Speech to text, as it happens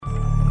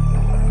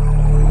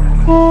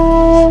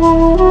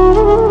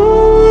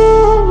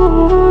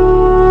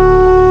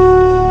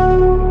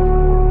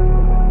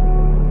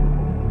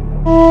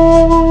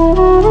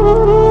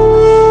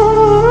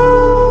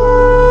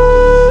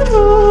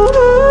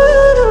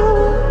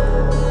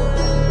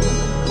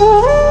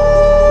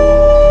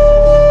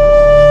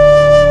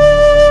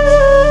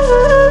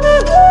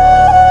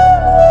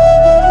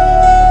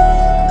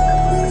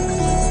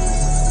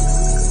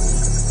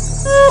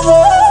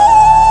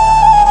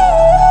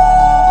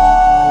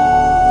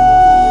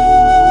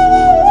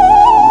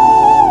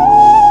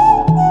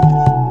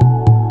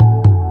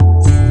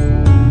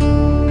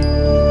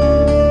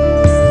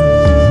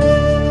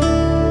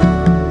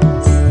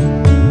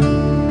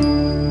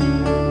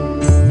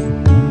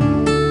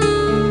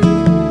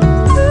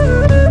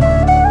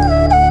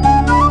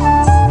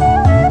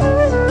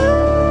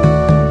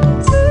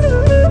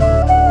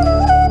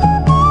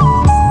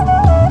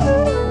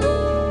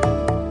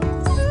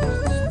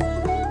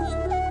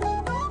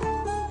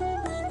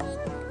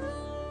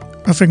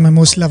Offering my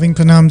most loving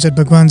pranams at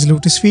Bhagwan's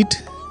lotus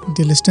feet.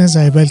 Dear listeners,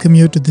 I welcome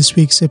you to this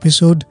week's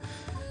episode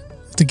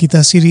of the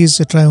Gita series,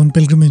 A Try on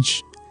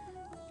Pilgrimage.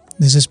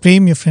 This is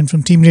Prem, your friend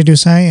from Team Radio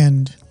Sai,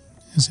 and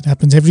as it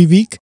happens every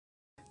week,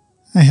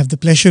 I have the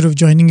pleasure of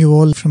joining you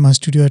all from our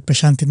studio at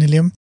Prashanthi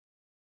Nilayam.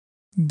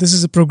 This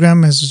is a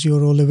program, as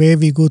you're all aware,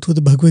 we go through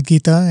the Bhagavad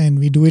Gita and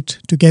we do it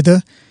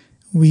together.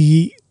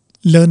 We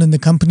learn in the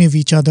company of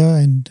each other,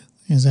 and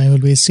as I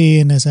always say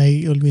and as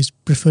I always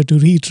prefer to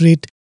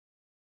reiterate,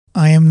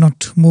 I am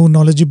not more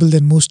knowledgeable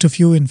than most of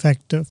you. In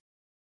fact,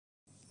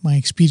 my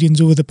experience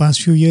over the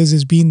past few years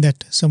has been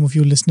that some of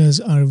you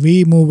listeners are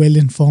way more well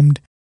informed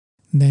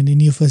than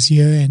any of us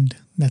here, and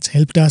that's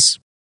helped us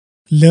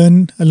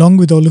learn along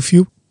with all of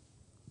you.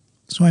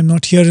 So I'm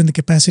not here in the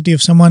capacity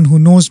of someone who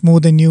knows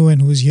more than you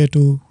and who's here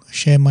to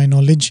share my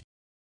knowledge.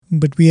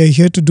 But we are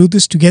here to do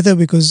this together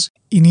because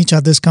in each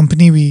other's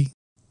company we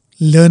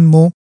learn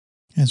more.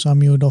 And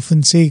Swami would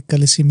often say,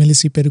 Kalisi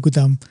Melisi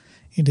Perugudam.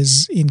 It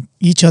is in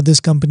each other's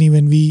company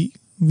when we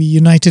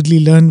unitedly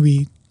learn,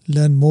 we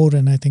learn more.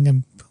 And I think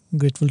I'm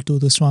grateful to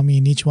the Swami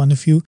in each one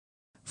of you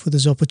for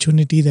this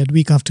opportunity that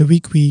week after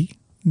week we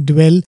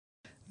dwell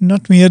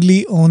not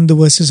merely on the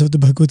verses of the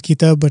Bhagavad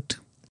Gita, but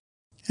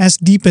as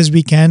deep as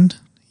we can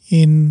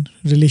in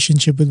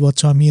relationship with what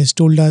Swami has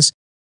told us,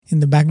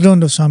 in the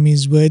background of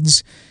Swami's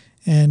words.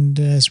 And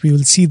as we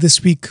will see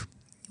this week,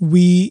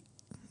 we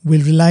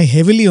will rely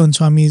heavily on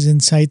Swami's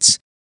insights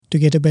to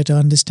get a better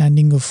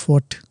understanding of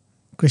what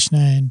Krishna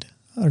and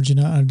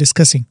Arjuna are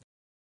discussing.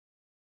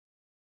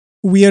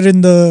 We are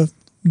in the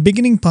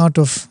beginning part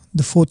of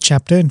the fourth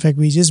chapter. In fact,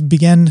 we just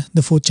began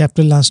the fourth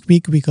chapter last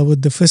week. We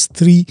covered the first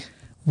 3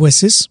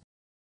 verses.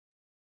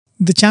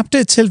 The chapter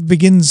itself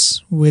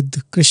begins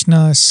with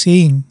Krishna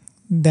saying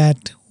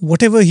that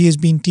whatever he has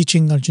been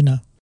teaching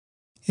Arjuna,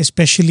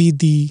 especially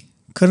the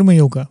Karma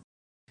Yoga,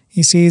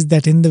 he says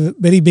that in the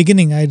very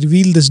beginning I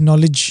revealed this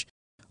knowledge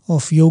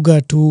of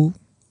yoga to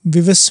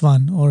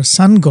Vivaswan or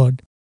sun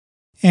god,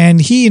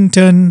 and he in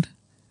turn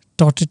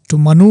taught it to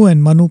Manu,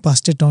 and Manu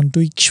passed it on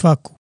to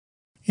Ikshvaku.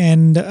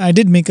 And I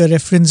did make a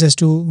reference as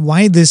to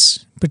why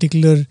this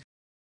particular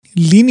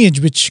lineage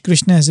which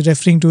Krishna is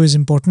referring to is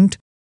important,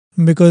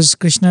 because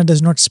Krishna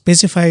does not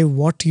specify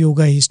what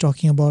yoga he is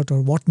talking about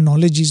or what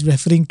knowledge he is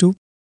referring to.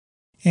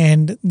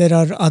 And there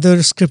are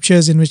other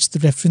scriptures in which the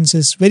reference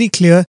is very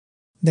clear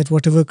that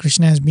whatever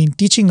Krishna has been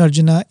teaching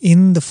Arjuna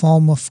in the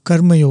form of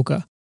Karma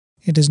Yoga,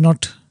 it is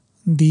not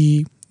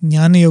the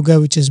Jnana Yoga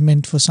which is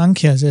meant for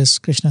Sankhyas, as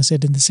Krishna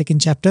said in the second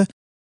chapter,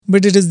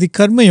 but it is the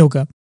Karma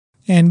Yoga.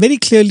 And very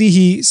clearly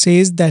he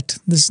says that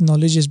this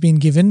knowledge has been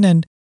given,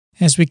 and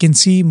as we can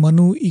see,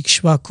 Manu,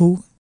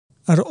 Ikshvaku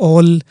are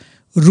all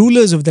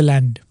rulers of the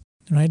land,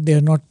 right? They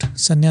are not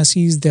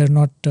sannyasis, they are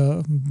not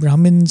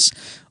Brahmins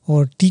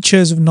or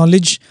teachers of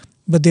knowledge,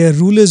 but they are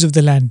rulers of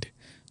the land.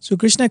 So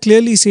Krishna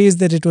clearly says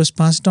that it was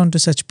passed on to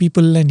such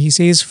people, and he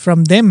says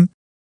from them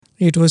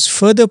it was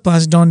further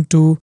passed on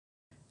to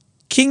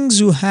kings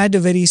who had a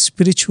very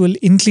spiritual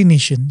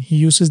inclination. He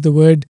uses the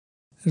word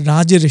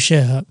Raja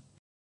Rishaha,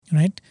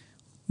 right?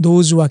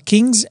 Those who are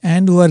kings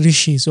and who are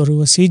rishis or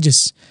who are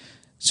sages.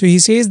 So he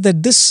says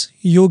that this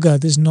yoga,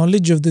 this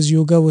knowledge of this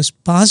yoga was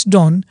passed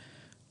on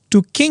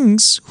to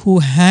kings who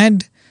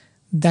had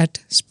that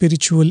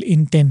spiritual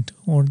intent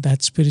or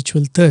that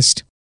spiritual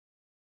thirst.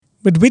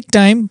 But with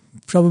time,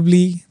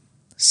 probably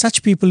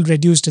such people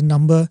reduced in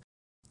number,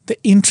 the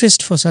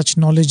interest for such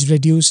knowledge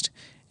reduced,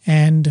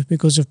 and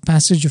because of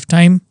passage of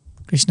time,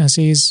 Krishna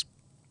says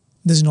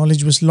this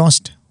knowledge was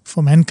lost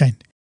for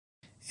mankind.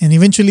 And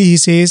eventually he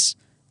says,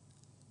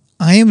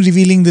 I am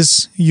revealing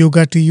this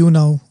yoga to you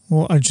now,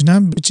 O Arjuna,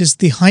 which is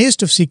the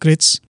highest of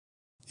secrets,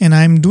 and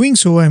I am doing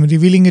so, I am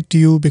revealing it to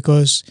you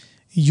because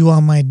you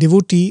are my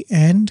devotee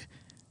and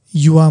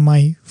you are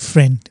my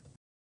friend.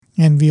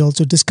 And we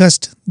also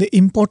discussed the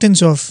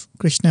importance of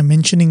Krishna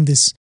mentioning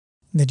this,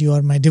 that you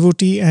are my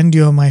devotee and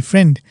you are my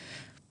friend.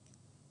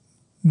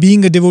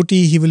 Being a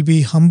devotee, he will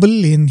be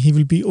humble and he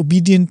will be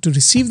obedient to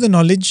receive the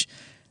knowledge.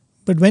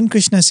 But when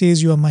Krishna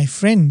says you are my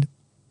friend,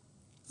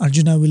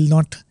 Arjuna will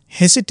not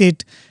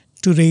hesitate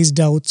to raise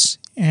doubts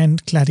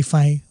and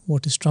clarify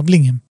what is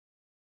troubling him.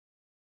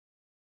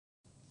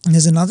 And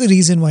there's another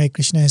reason why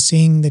Krishna is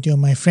saying that you are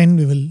my friend.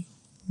 We will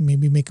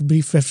maybe make a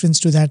brief reference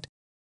to that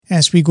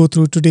as we go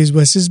through today's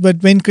verses.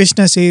 But when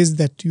Krishna says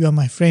that you are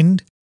my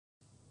friend,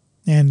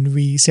 and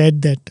we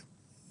said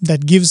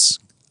that gives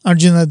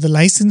Arjuna the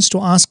license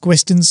to ask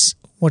questions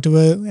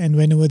whatever and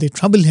whenever they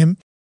trouble him,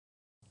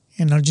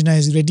 and Arjuna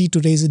is ready to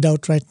raise a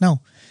doubt right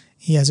now.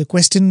 He has a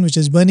question which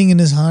is burning in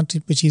his heart,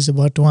 which he is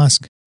about to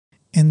ask.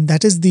 And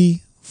that is the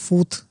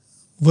 4th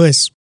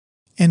verse.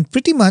 And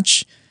pretty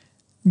much,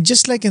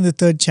 just like in the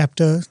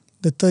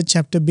 3rd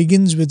chapter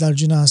begins with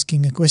Arjuna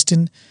asking a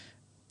question.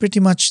 Pretty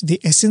much the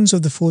essence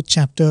of the 4th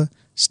chapter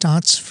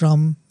starts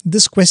from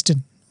this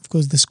question. Of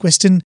course, this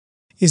question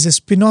is a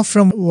spin-off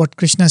from what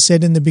Krishna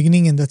said in the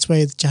beginning, and that's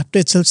why the chapter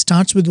itself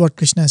starts with what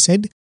Krishna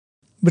said.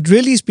 But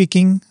really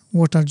speaking,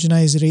 what Arjuna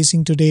is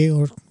raising today,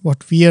 or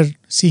what we are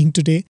seeing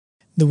today,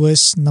 the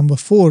verse number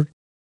 4,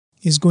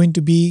 is going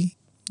to be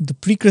the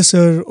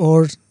precursor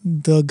or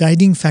the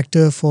guiding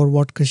factor for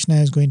what Krishna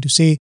is going to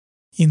say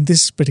in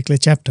this particular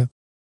chapter.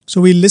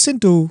 So we'll listen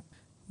to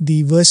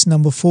the verse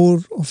number 4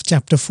 of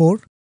chapter 4.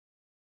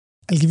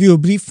 I'll give you a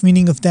brief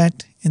meaning of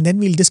that, and then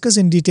we'll discuss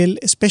in detail,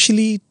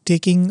 especially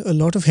taking a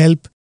lot of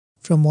help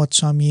from what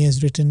Swami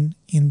has written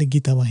in the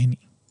Gita Vahini.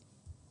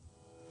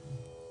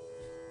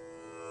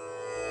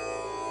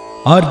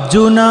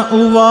 Arjuna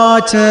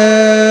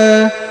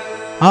uvacha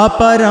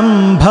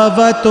aparam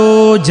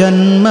bhavato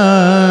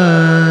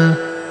janma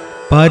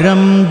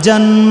param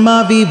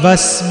janma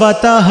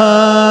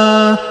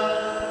vivasvataha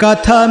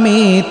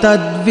kathame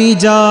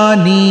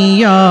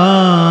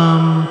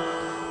tadvijaniyam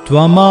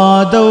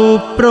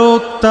tvamadau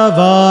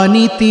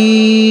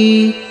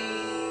proktavaniti.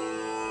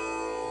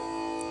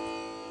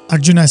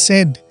 Arjuna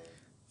said,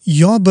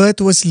 "Your birth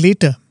was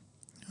later,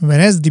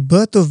 whereas the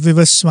birth of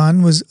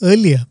Vivaswan was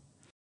earlier.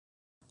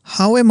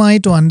 How am I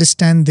to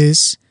understand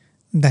this,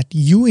 that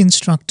you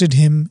instructed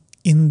him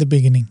in the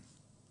beginning?"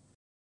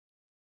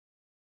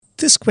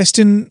 This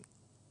question,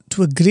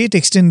 to a great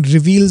extent,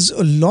 reveals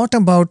a lot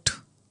about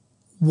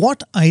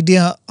what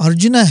idea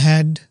Arjuna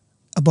had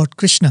about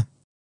Krishna.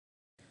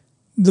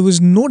 There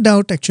was no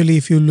doubt, actually,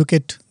 if you look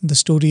at the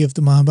story of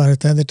the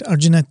Mahabharata, that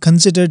Arjuna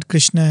considered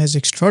Krishna as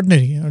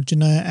extraordinary,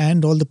 Arjuna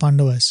and all the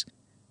Pandavas.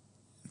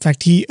 In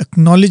fact, he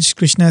acknowledged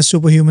Krishna's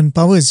superhuman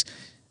powers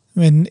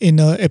when in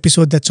an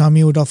episode that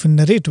Swami would often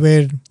narrate,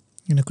 where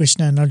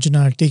Krishna and Arjuna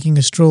are taking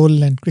a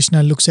stroll and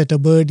Krishna looks at a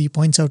bird, he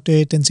points out to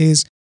it and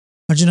says,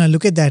 "Arjuna,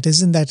 look at that,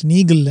 isn't that an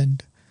eagle?"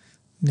 And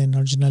then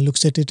Arjuna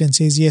looks at it and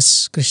says,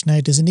 "Yes, Krishna,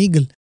 it is an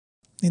eagle."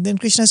 And then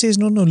Krishna says,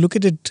 no, look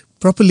at it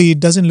properly,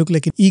 it doesn't look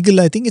like an eagle,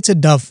 I think it's a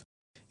dove."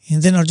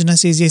 And then Arjuna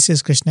says, yes,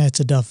 Krishna,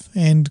 it's a dove.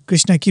 And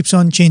Krishna keeps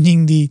on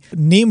changing the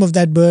name of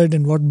that bird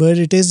and what bird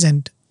it is,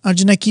 and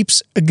Arjuna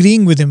keeps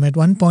agreeing with him. At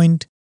one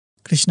point,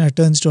 Krishna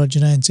turns to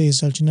Arjuna and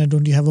says, "Arjuna,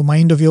 don't you have a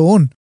mind of your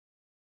own?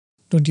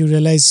 Don't you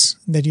realize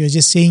that you are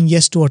just saying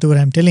yes to whatever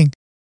I'm telling?"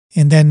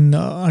 And then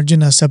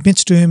Arjuna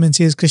submits to him and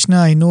says, "Krishna,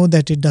 I know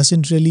that it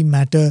doesn't really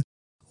matter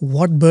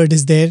what bird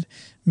is there,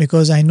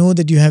 because I know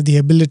that you have the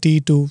ability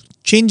to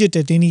change it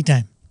at any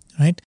time."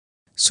 Right?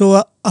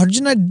 So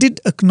Arjuna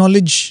did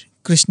acknowledge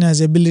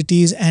Krishna's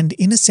abilities, and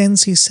in a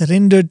sense he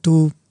surrendered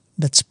to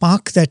that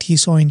spark that he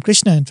saw in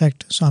Krishna. In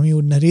fact, Swami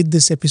would narrate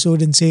this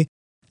episode and say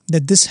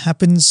that this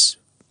happens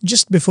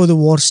just before the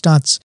war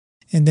starts.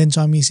 And then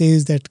Swami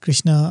says that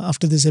Krishna,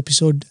 after this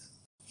episode,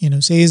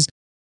 says,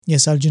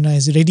 yes, Arjuna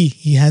is ready.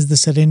 He has the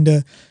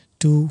surrender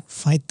to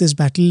fight this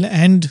battle,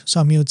 and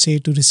Swami would say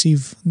to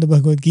receive the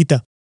Bhagavad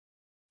Gita.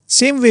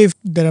 Same way,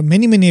 there are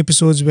many, many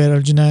episodes where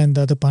Arjuna and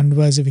the other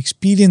Pandavas have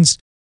experienced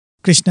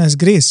Krishna's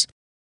grace.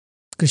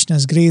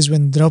 Krishna's grace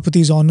when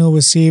Draupadi's honor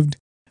was saved,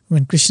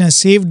 when Krishna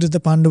saved the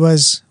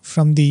Pandavas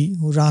from the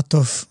wrath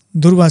of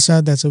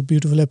Durvasa. That's a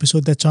beautiful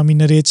episode that Swami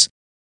narrates.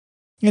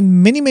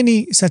 And many,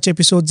 many such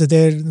episodes are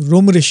there.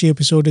 Romarishi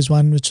episode is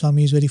one which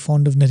Swami is very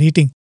fond of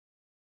narrating.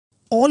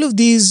 All of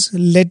these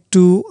led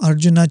to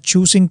Arjuna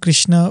choosing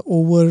Krishna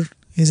over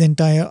his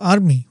entire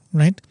army,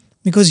 right?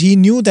 Because he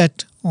knew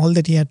that all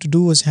that he had to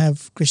do was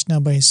have Krishna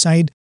by his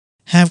side,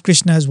 have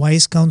Krishna's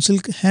wise counsel,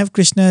 have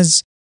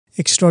Krishna's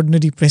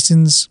extraordinary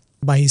presence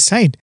by his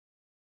side.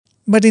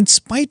 But in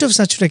spite of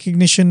such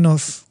recognition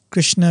of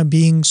Krishna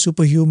being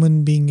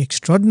superhuman, being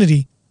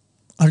extraordinary,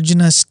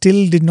 Arjuna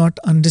still did not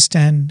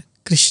understand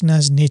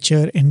Krishna's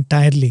nature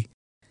entirely.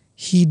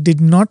 He did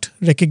not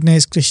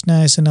recognize Krishna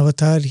as an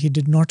avatar. He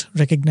did not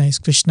recognize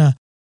Krishna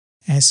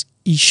as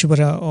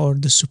Ishvara or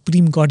the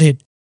Supreme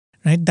Godhead.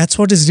 Right? That's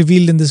what is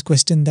revealed in this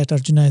question that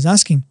Arjuna is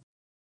asking.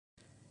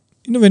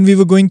 When we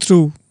were going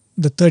through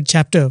the third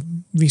chapter,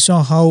 we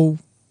saw how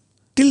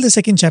till the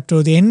second chapter,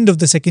 or the end of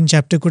the second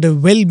chapter, could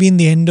have well been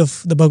the end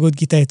of the Bhagavad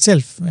Gita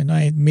itself. And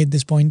I made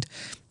this point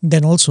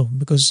then also,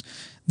 because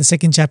the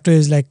second chapter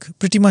is like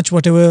pretty much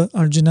whatever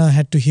Arjuna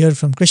had to hear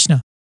from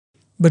Krishna.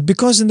 But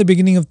because in the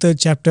beginning of third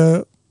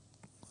chapter,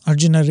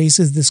 Arjuna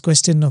raises this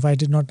question of, I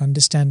did not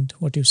understand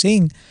what you're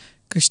saying,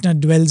 Krishna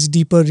dwells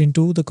deeper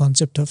into the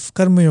concept of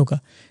Karma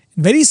Yoga.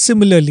 Very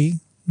similarly,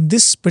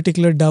 this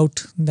particular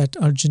doubt that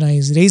Arjuna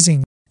is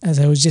raising, as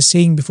I was just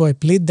saying before I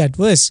played that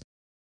verse,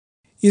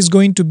 is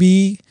going to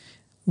be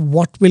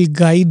what will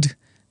guide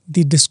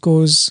the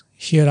discourse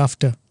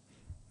hereafter.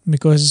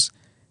 Because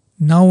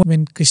now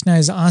when Krishna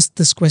is asked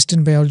this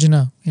question by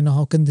Arjuna,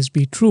 how can this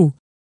be true?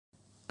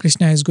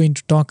 Krishna is going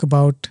to talk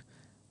about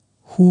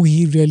who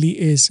he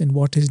really is and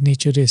what his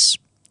nature is,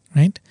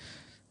 right?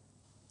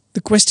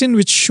 The question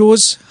which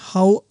shows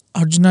how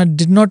Arjuna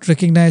did not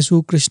recognize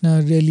who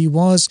Krishna really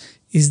was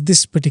is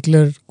this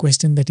particular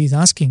question that he's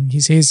asking.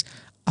 He says,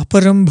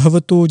 Aparam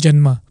bhavato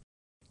janma.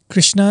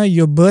 Krishna,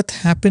 your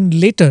birth happened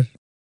later.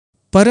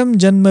 Param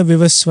janma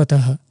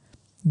vivasvataha.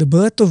 The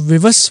birth of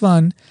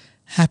Vivaswan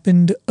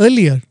happened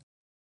earlier.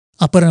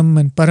 Aparam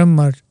and param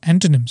are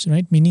antonyms,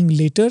 right? Meaning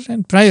later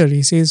and prior.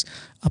 He says,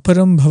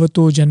 Aparam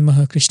bhavato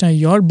janmaha. Krishna,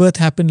 your birth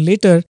happened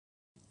later,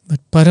 but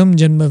param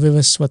janma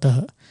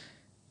vivasvataha.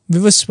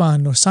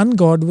 Vivaswan or sun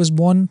god was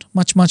born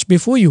much, much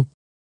before you.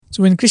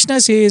 So when Krishna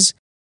says,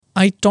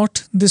 I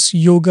taught this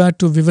yoga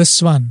to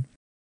Vivaswan,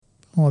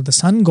 or the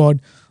sun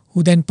god,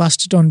 who then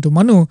passed it on to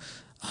Manu.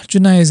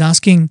 Arjuna is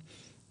asking,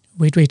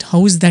 wait,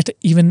 how is that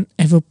even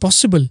ever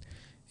possible?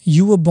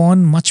 You were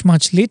born much,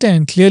 much later,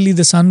 and clearly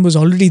the sun was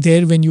already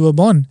there when you were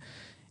born.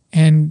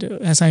 And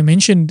as I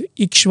mentioned,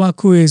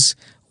 Ikshvaku is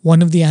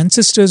one of the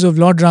ancestors of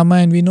Lord Rama,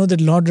 and we know that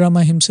Lord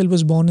Rama himself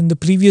was born in the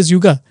previous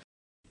yuga.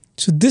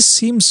 So this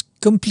seems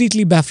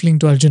completely baffling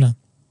to Arjuna.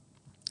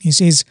 He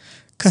says,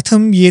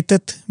 Katham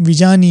yetat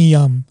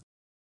vijaniyam.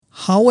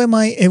 How am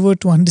I ever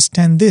to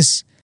understand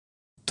this?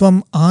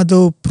 Tvam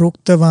ado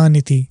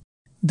proktavaniti.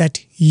 That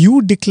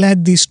you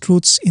declared these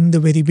truths in the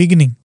very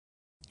beginning.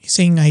 He's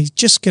saying, I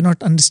just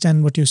cannot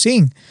understand what you're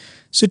saying.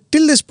 So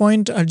till this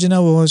point,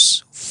 Arjuna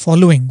was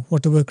following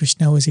whatever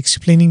Krishna was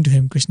explaining to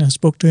him. Krishna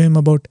spoke to him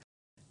about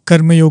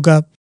Karma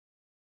Yoga,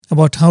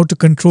 about how to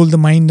control the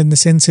mind and the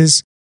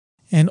senses,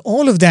 and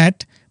all of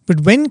that.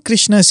 But when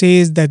Krishna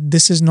says that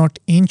this is not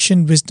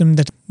ancient wisdom,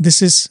 that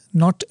this is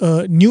not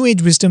a new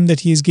age wisdom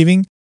that he is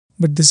giving,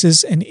 but this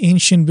is an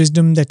ancient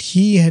wisdom that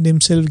he had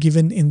himself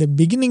given in the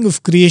beginning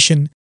of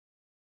creation,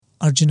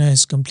 Arjuna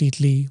is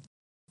completely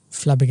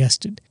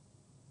flabbergasted.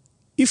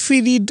 If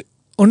we read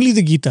only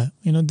the Gita,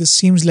 this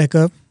seems like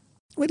a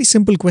very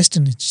simple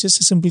question. It's just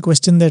a simple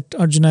question that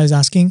Arjuna is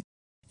asking.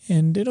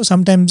 And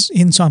sometimes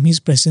in Swami's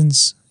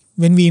presence,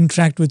 when we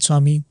interact with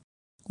Swami,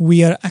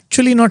 we are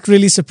actually not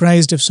really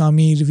surprised if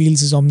Swami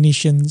reveals his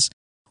omniscience,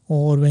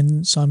 or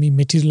when Swami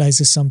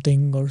materializes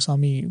something, or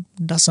Swami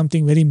does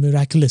something very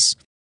miraculous.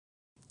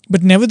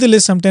 But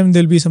nevertheless, sometimes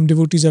there'll be some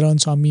devotees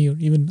around Swami, or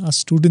even us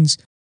students.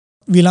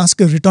 We'll ask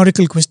a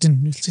rhetorical question.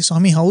 We'll say,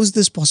 Swami, how is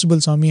this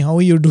possible, Swami? How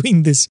are you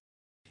doing this?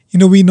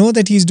 We know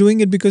that he's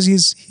doing it because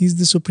he's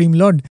the Supreme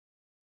Lord.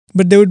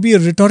 But there would be a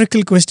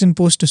rhetorical question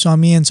posed to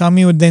Swami, and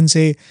Swami would then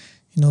say,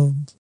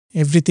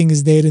 everything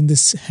is there in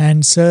this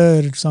hand,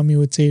 sir. Swami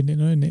would say,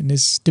 in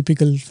his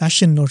typical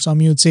fashion, or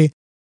Swami would say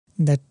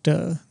that,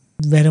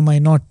 where am I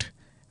not?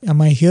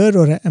 Am I here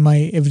or am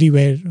I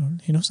everywhere?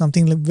 Or,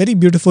 something like very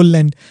beautiful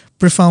and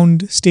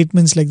profound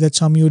statements like that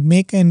Swami would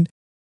make. And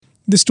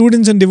the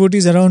students and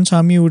devotees around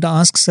Swami would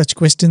ask such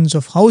questions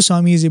of how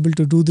Swami is able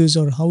to do this,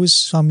 or how is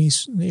Swami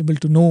able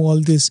to know all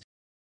this.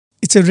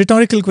 It's a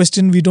rhetorical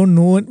question. We don't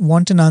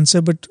want an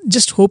answer, but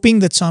just hoping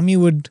that Swami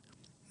would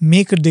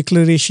make a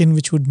declaration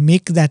which would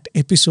make that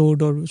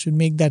episode, or which would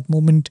make that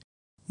moment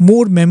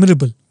more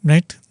memorable,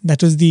 right?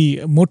 That was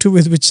the motive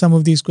with which some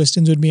of these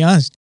questions would be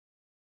asked.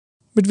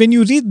 But when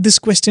you read this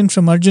question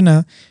from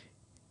Arjuna,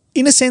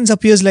 in a sense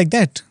appears like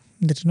that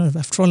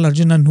after all,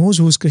 Arjuna knows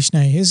who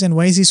Krishna is, and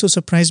why is he so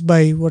surprised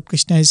by what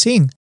Krishna is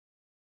saying?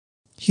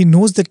 He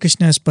knows that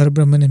Krishna is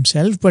Parabrahman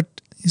himself,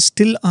 but is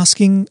still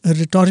asking a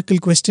rhetorical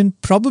question,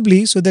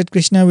 probably so that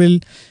Krishna will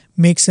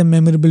make some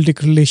memorable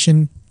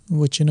declaration,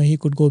 which he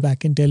could go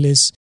back and tell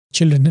his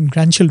children and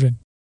grandchildren,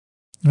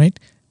 right?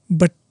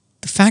 But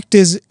the fact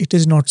is, it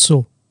is not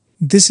so.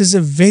 This is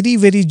a very,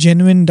 very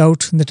genuine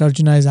doubt that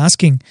Arjuna is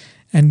asking,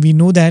 and we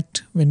know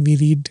that when we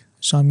read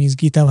Swami's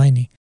Gita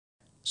Vahini.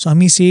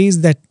 Swami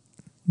says that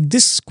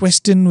this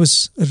question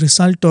was a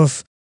result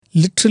of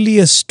literally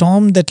a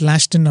storm that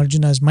lashed in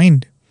Arjuna's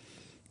mind.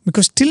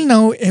 Because till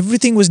now,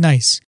 everything was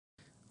nice.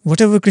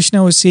 Whatever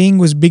Krishna was saying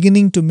was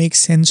beginning to make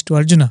sense to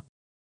Arjuna.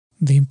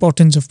 The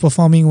importance of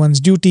performing one's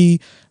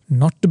duty,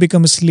 not to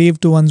become a slave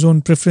to one's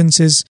own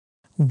preferences,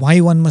 why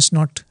one must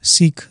not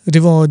seek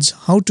rewards,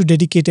 how to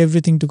dedicate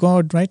everything to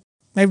God, right?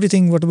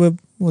 Everything, whatever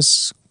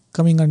was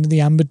coming under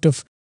the ambit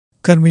of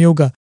Karma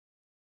Yoga.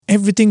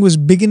 Everything was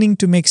beginning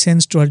to make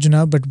sense to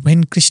Arjuna, but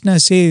when Krishna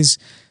says,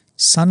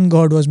 Sun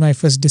God was my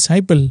first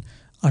disciple,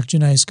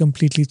 Arjuna is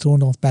completely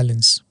thrown off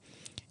balance.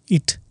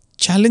 It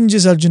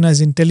challenges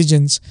Arjuna's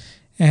intelligence,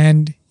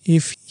 and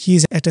if he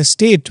is at a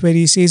state where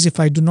he says, if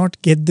I do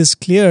not get this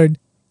cleared,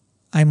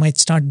 I might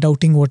start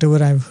doubting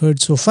whatever I've heard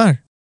so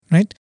far,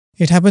 right?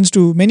 It happens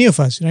to many of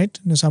us, right?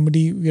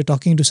 We are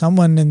talking to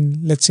someone,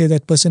 and let's say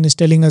that person is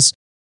telling us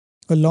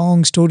a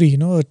long story,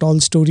 a tall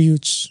story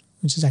which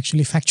is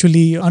actually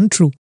factually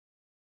untrue.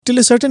 Till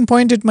a certain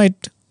point, it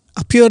might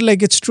appear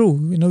like it's true.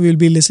 We'll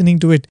be listening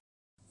to it.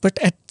 But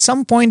at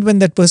some point when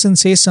that person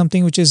says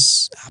something which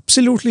is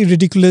absolutely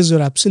ridiculous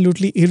or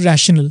absolutely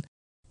irrational,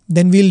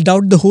 then we'll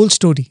doubt the whole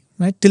story,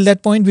 right? Till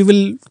that point, we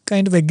will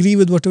kind of agree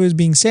with whatever is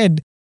being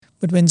said.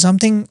 But when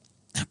something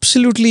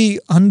absolutely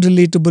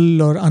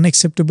unrelatable or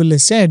unacceptable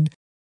is said,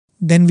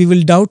 then we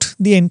will doubt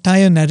the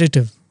entire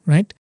narrative,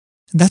 right?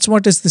 That's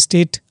what is the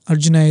state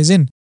Arjuna is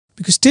in.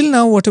 Because till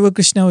now, whatever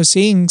Krishna was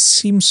saying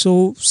seems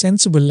so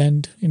sensible,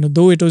 and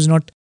though it was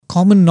not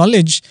common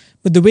knowledge,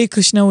 but the way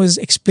Krishna was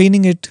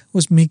explaining it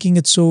was making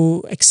it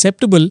so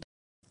acceptable.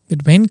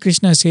 But when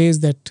Krishna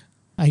says that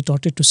I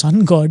taught it to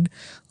Sun God,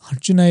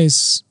 Arjuna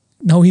he's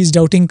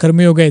doubting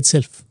Karma Yoga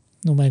itself.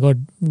 Oh my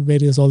God,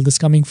 where is all this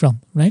coming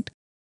from, right?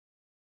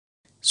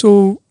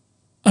 So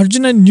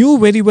Arjuna knew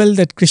very well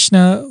that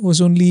Krishna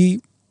was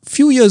only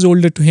few years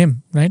older to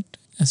him, right?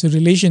 As a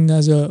relation,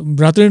 as a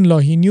brother-in-law,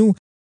 he knew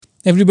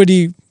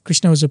everybody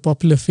Krishna was a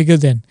popular figure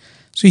then.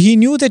 So he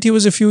knew that he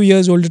was a few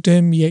years older to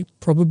him. He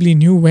probably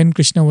knew when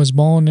Krishna was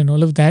born and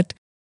all of that.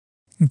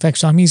 In fact,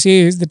 Swami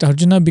says that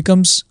Arjuna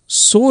becomes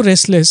so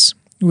restless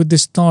with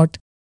this thought,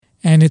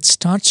 and it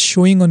starts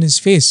showing on his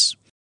face.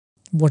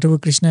 Whatever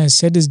Krishna has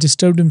said has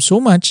disturbed him so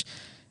much.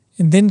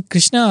 And then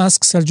Krishna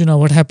asks Arjuna,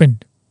 what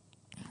happened?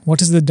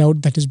 What is the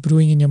doubt that is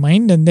brewing in your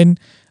mind? And then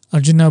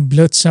Arjuna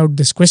blurts out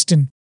this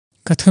question,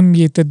 Katham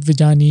yetad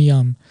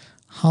vijaniyam?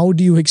 How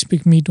do you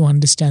expect me to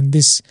understand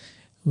this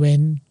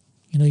when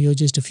you're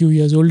just a few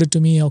years older to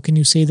me? How can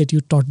you say that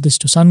you taught this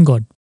to sun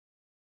god?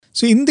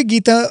 So in the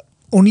Gita,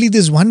 only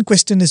this one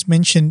question is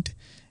mentioned,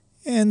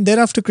 and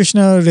thereafter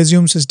Krishna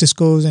resumes his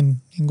discourse and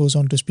he goes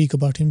on to speak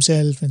about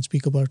himself and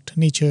speak about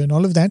nature and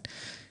all of that.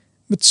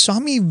 But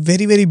Swami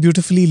very, very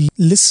beautifully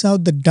lists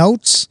out the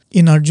doubts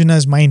in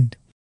Arjuna's mind,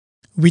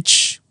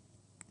 which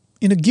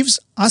gives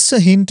us a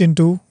hint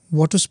into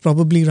what was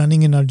probably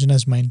running in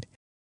Arjuna's mind.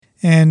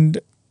 And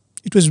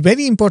it was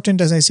very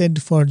important, as I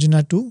said, for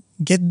Arjuna to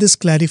get this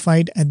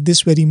clarified at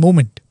this very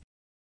moment.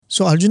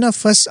 So Arjuna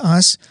first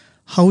asks,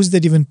 how is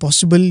that even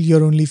possible?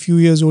 You're only a few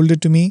years older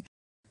to me.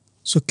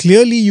 So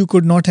clearly you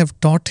could not have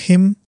taught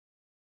him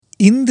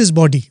in this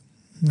body,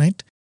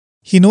 right?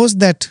 He knows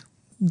that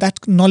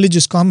knowledge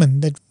is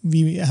common, that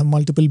we have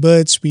multiple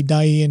births, we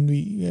die and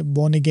we are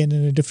born again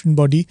in a different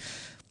body.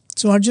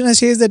 So Arjuna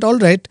says that, all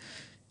right,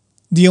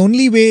 the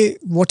only way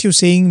what you're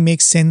saying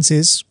makes sense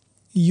is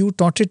you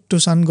taught it to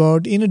sun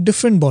god in a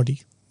different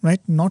body, right?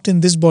 Not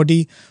in this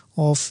body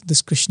of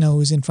this Krishna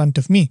who is in front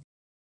of me.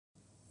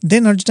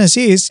 Then Arjuna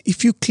says,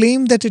 if you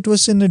claim that it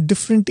was in a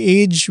different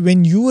age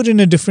when you were in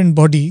a different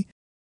body,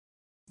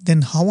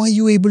 then how are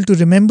you able to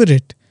remember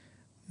it?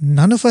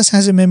 None of us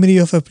has a memory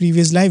of our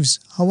previous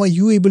lives. How are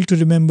you able to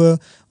remember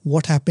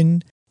what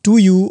happened to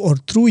you or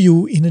through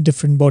you in a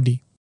different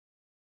body?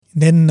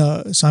 Then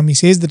Swami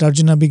says that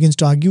Arjuna begins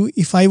to argue,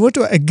 if I were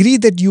to agree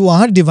that you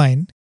are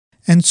divine,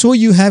 and so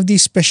you have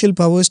these special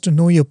powers to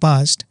know your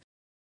past,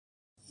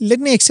 let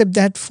me accept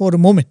that for a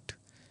moment.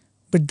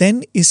 But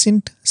then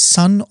isn't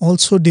sun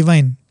also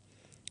divine?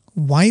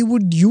 Why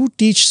would you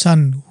teach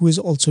sun who is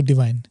also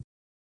divine?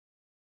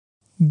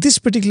 This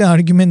particular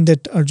argument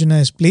that Arjuna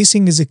is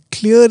placing is a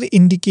clear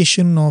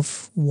indication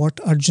of what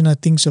Arjuna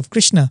thinks of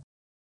Krishna.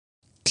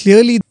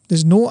 Clearly,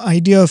 there's no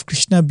idea of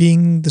Krishna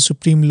being the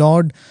Supreme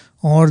Lord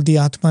or the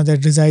Atma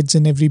that resides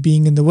in every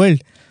being in the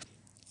world.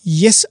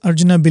 Yes,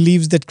 Arjuna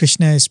believes that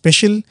Krishna is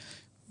special,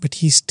 but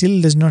he still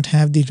does not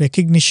have the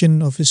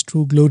recognition of his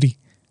true glory,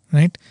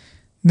 right?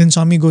 Then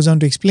Swami goes on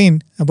to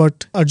explain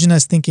about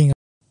Arjuna's thinking.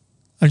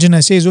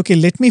 Arjuna says, okay,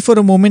 let me for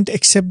a moment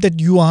accept that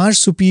you are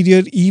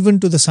superior even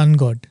to the sun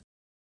god,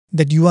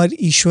 that you are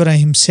Ishvara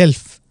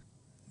himself.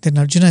 Then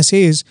Arjuna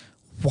says,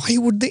 why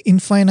would the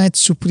infinite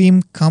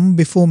supreme come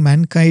before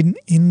mankind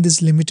in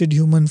this limited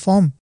human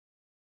form?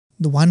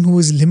 The one who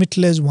is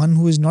limitless, one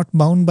who is not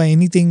bound by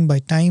anything, by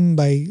time,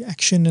 by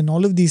action and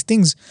all of these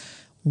things.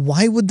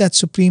 Why would that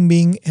supreme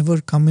being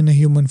ever come in a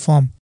human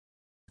form?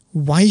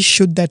 Why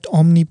should that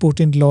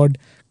omnipotent Lord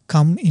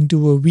come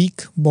into a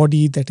weak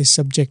body that is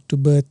subject to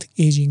birth,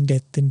 aging,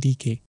 death and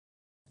decay?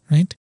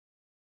 Right?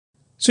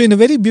 So in a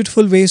very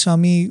beautiful way,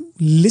 Swami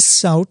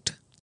lists out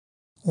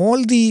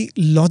all the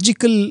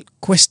logical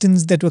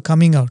questions that were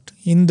coming out.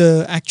 In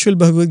the actual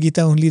Bhagavad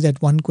Gita, only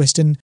that one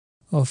question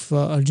of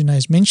Arjuna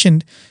is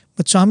mentioned.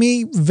 But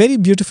Swami very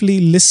beautifully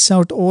lists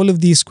out all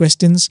of these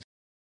questions.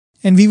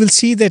 And we will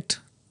see that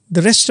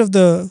the rest of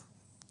the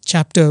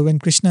chapter, when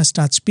Krishna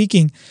starts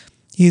speaking,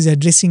 he is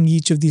addressing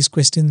each of these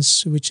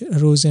questions which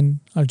arose in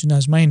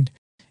Arjuna's mind.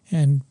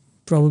 And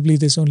probably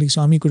this only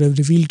Swami could have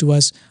revealed to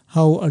us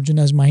how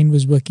Arjuna's mind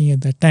was working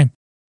at that time.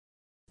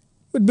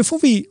 But before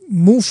we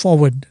move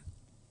forward,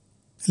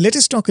 let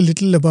us talk a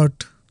little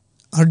about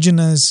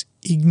Arjuna's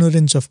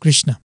ignorance of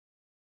Krishna.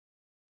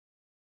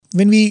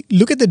 When we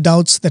look at the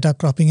doubts that are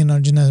cropping in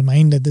Arjuna's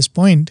mind at this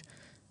point,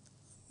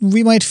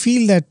 we might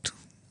feel that,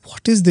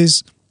 what is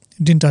this?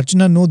 Didn't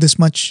Arjuna know this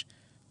much?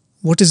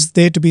 What is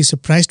there to be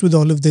surprised with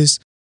all of this?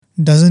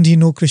 Doesn't he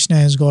know Krishna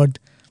as God?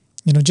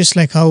 Just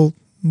like how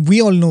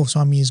we all know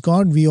Swami is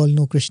God, we all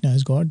know Krishna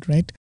as God,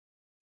 right?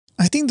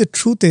 I think the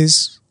truth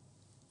is,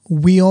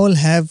 we all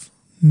have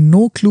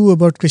no clue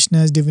about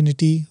Krishna's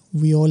divinity.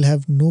 We all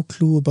have no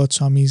clue about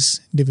Swami's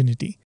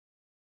divinity.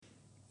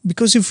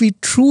 Because if we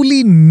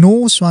truly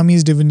know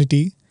Swami's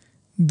divinity,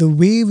 the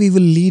way we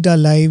will lead our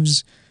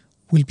lives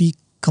will be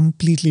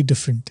completely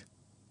different.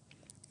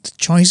 The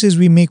choices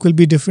we make will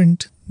be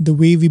different. The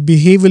way we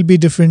behave will be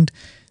different.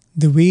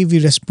 The way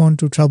we respond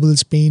to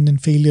troubles, pain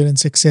and failure and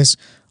success,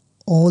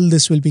 all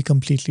this will be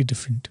completely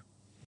different.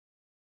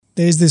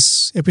 There is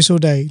this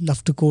episode I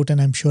love to quote,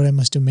 and I'm sure I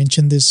must have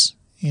mentioned this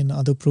in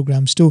other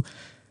programs too.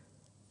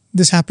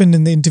 This happened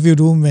in the interview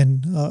room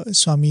when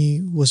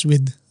Swami was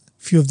with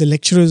few of the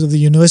lecturers of the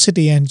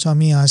university, and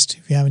Swami asked,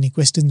 if you have any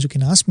questions you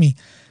can ask me.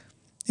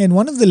 And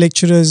one of the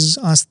lecturers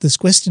asked this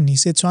question. He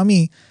said,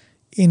 Swami,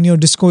 in your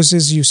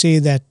discourses you say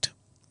that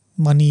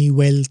money,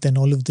 wealth and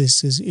all of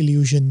this is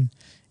illusion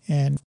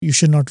and you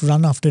should not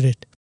run after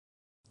it.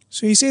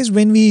 So he says,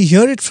 when we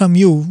hear it from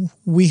you,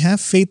 we have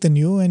faith in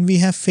you and we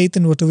have faith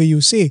in whatever you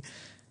say.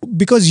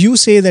 Because you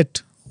say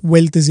that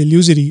wealth is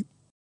illusory,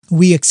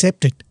 we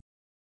accept it.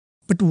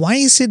 But why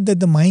is it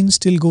that the mind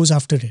still goes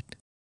after it?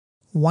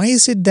 Why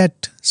is it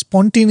that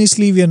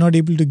spontaneously we are not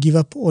able to give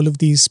up all of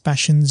these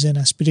passions and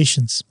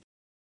aspirations?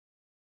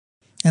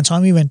 And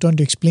Swami went on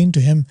to explain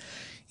to him.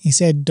 He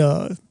said,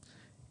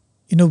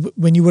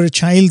 when you were a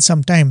child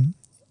sometime,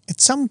 at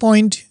some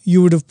point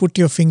you would have put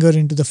your finger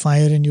into the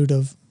fire and you would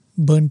have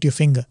burnt your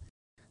finger,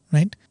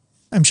 right?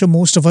 I'm sure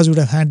most of us would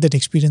have had that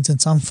experience in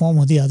some form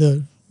or the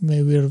other,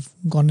 where we have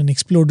gone and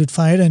exploded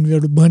fire and we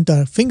have burnt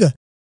our finger.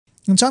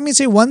 And Swami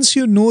said, once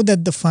you know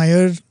that the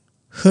fire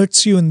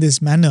hurts you in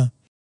this manner,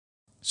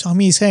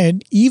 Swami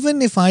said,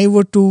 even if I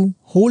were to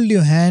hold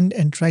your hand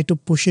and try to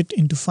push it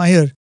into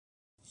fire,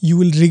 you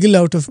will wriggle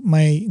out of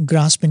my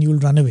grasp and you will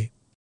run away,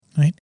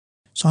 right?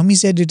 Swami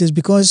said it is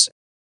because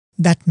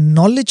that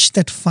knowledge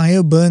that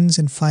fire burns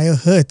and fire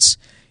hurts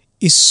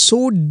is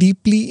so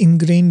deeply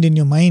ingrained in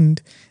your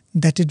mind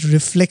that it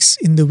reflects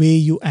in the way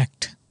you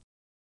act,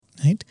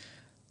 right?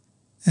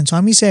 And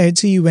Swami said,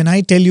 see, when I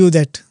tell you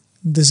that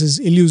this is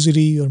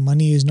illusory or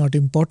money is not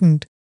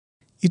important,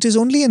 it is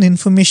only an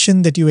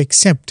information that you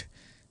accept,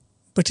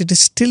 but it is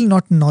still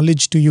not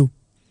knowledge to you.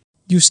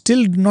 You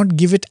still do not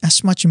give it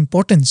as much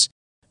importance,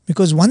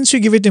 because once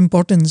you give it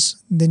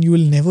importance, then you will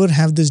never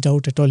have this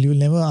doubt at all. You will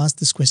never ask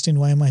this question,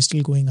 why am I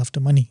still going after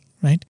money,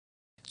 right?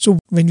 So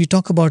when we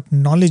talk about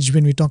knowledge,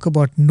 when we talk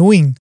about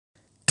knowing,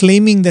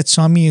 claiming that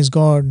Swami is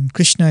God,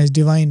 Krishna is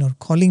divine, or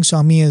calling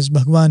Swami as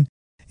Bhagwan,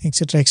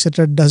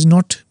 etc., does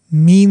not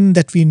mean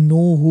that we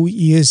know who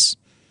he is.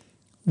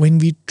 When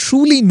we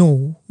truly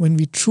know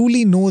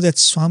that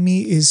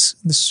Swami is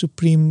the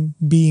supreme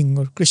being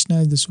or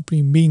Krishna is the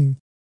supreme being,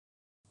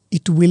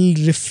 it will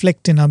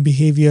reflect in our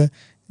behavior,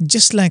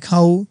 just like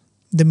how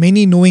the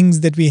many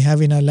knowings that we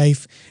have in our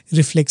life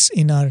reflects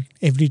in our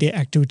everyday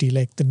activity,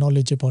 like the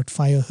knowledge about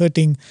fire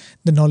hurting,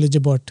 the knowledge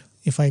about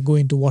if I go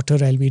into water,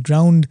 I'll be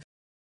drowned.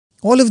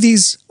 All of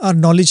these are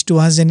knowledge to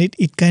us, and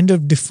it kind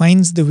of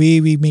defines the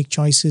way we make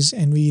choices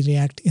and we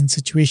react in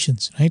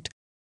situations, right?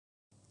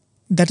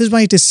 That is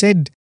why it is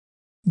said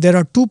there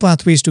are two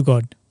pathways to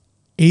God.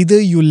 Either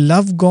you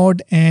love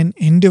God and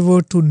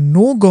endeavor to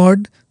know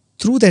God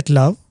through that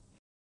love,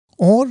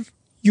 or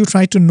you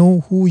try to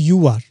know who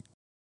you are.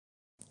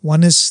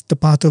 One is the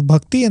path of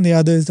bhakti and the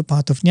other is the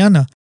path of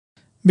jnana.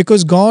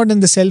 Because God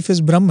and the self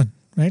is Brahman,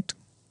 right?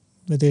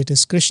 Whether it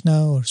is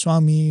Krishna or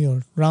Swami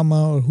or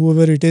Rama or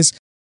whoever it is,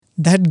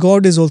 that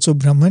God is also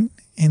Brahman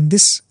and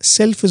this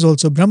self is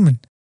also Brahman.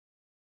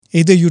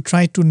 Either you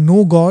try to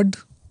know God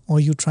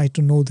or you try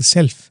to know the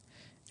self.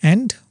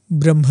 And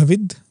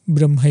Brahmavid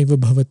Brahmaiva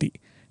Bhavati.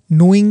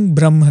 Knowing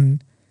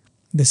Brahman,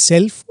 the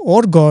self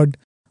or God,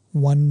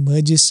 one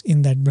merges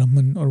in that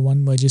Brahman or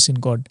one merges in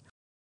God.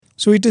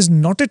 So it is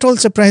not at all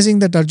surprising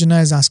that Arjuna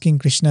is asking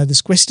Krishna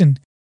this question,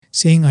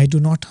 saying, I do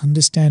not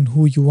understand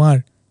who you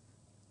are.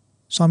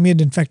 Swami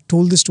had in fact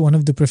told this to one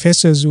of the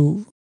professors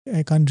who,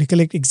 I can't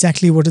recollect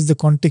exactly what is the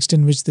context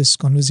in which this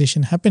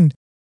conversation happened.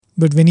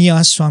 But when he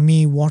asked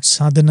Swami what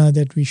sadhana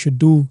that we should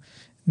do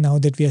now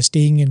that we are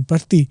staying in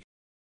Parthi,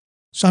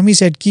 Swami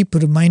said, keep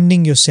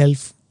reminding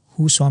yourself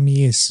who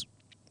Swami is.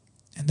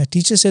 And the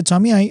teacher said,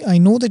 Swami, I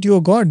know that you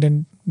are God,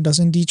 and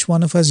doesn't each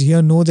one of us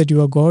here know that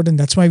you are God, and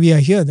that's why we are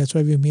here. That's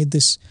why we made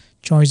this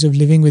choice of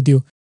living with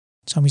you.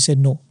 Swami said,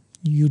 no,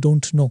 you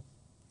don't know,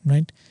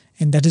 right?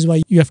 And that is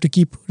why you have to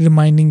keep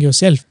reminding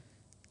yourself.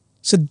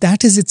 So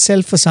that is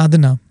itself a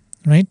sadhana,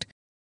 right?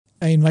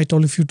 I invite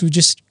all of you to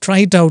just try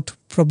it out,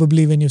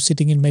 probably when you're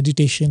sitting in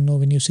meditation or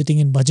when you're sitting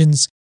in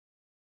bhajans.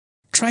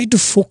 Try to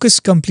focus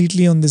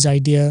completely on this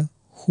idea,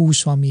 who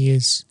Swami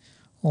is,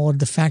 or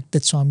the fact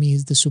that Swami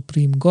is the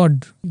supreme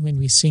God. When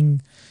we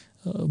sing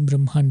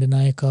Brahmanda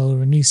Nayaka, or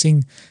when we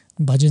sing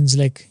bhajans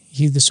like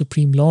He is the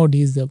supreme Lord,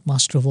 He is the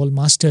master of all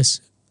masters.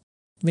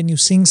 When you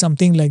sing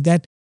something like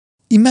that,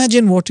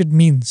 imagine what it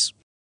means.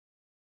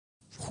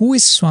 Who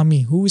is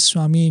Swami? Who is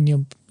Swami in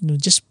your...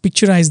 just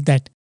picturize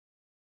that.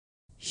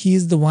 He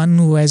is the one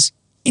who has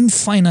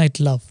infinite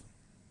love.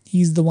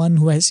 He is the one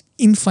who has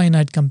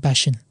infinite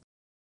compassion.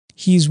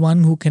 He is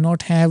one who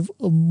cannot have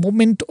a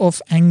moment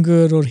of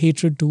anger or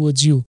hatred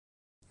towards you,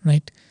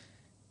 right?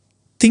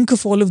 Think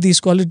of all of these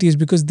qualities,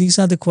 because these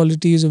are the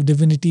qualities of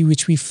divinity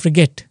which we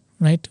forget,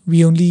 right?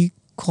 We only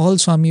call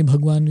Swami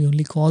Bhagwan, we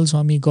only call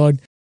Swami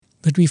God,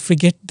 but we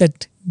forget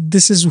that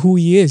this is who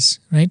He is,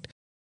 right?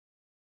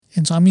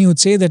 And Swami would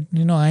say that,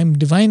 I am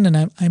divine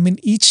and I'm in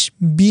each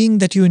being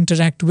that you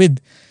interact with.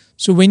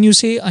 So when you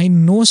say, I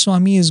know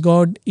Swami is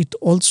God, it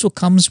also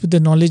comes with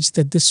the knowledge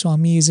that this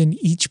Swami is in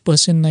each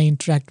person I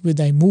interact with,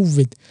 I move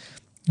with,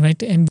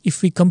 right? And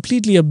if we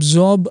completely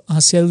absorb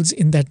ourselves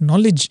in that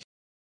knowledge,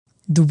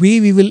 the way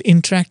we will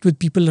interact with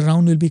people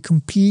around will be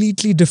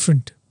completely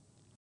different.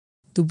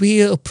 The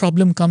way a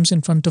problem comes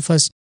in front of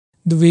us,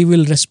 the way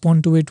we'll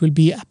respond to it will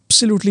be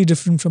absolutely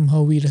different from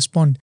how we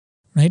respond,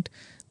 right?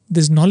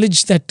 This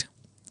knowledge that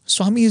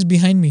Swami is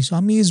behind me,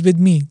 Swami is with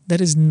me.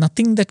 There is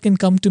nothing that can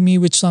come to me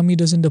which Swami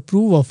doesn't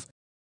approve of.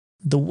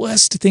 The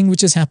worst thing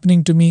which is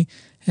happening to me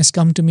has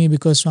come to me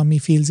because Swami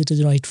feels it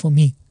is right for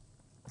me.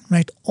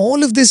 Right?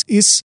 All of this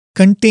is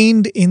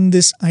contained in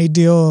this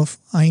idea of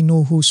I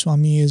know who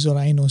Swami is, or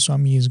I know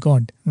Swami is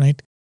God.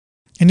 Right?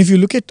 And if you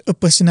look at a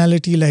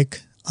personality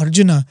like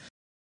Arjuna,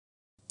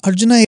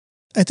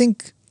 I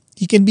think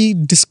he can be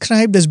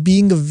described as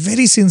being a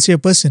very sincere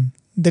person,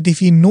 that if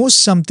he knows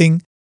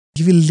something,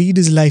 he will lead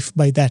his life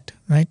by that,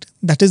 right?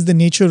 That is the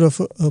nature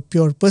of a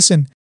pure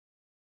person,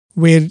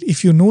 where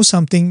if you know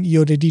something,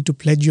 you're ready to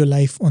pledge your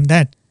life on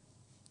that.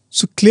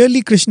 So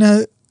clearly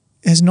Krishna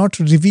has not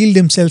revealed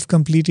himself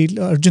completely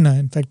to Arjuna.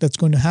 In fact, that's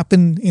going to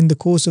happen in the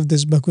course of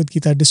this Bhagavad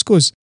Gita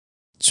discourse.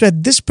 So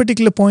at this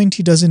particular point,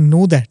 he doesn't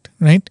know that,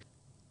 right?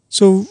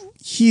 So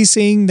he is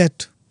saying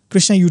that,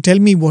 Krishna, you tell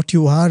me what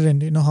you are,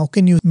 and how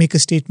can you make a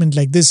statement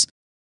like this?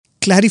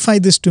 Clarify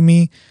this to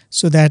me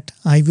so that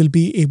I will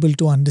be able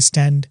to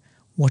understand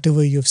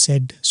whatever you've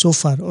said so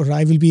far, or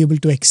I will be able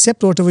to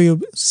accept whatever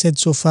you've said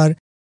so far,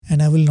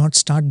 and I will not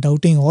start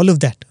doubting all of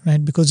that,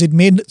 right? Because it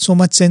made so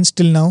much sense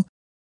till now.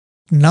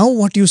 Now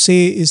what you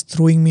say is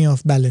throwing me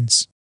off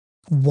balance.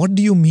 What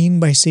do you mean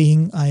by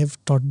saying I have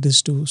taught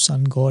this to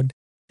Sun God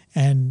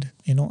and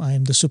I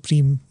am the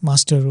supreme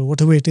master, or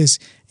whatever it is?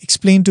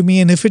 Explain to me,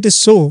 and if it is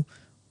so,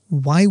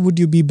 why would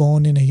you be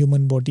born in a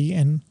human body,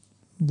 and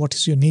what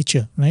is your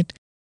nature, right?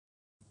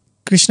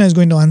 Krishna is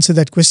going to answer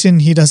that question.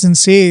 He doesn't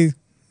say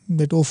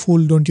that, oh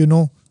fool, don't you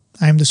know,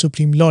 I am the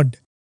Supreme Lord.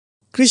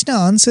 Krishna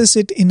answers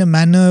it in a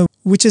manner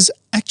which is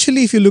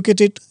actually, if you look at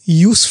it,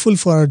 useful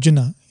for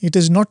Arjuna. It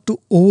is not to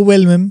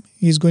overwhelm him.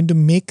 He is going to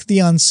make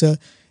the answer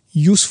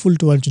useful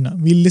to Arjuna.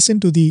 We'll listen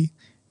to the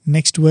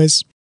next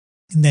verse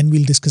and then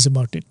we'll discuss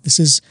about it. This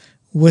is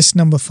verse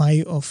number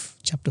 5 of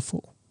chapter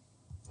 4.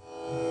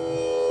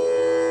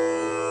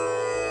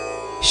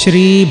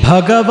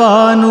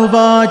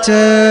 श्रीभगवानुवाच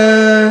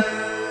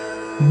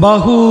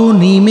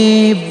बहूनि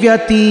मे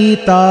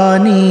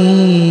व्यतीतानि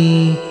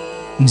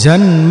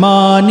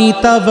जन्मानि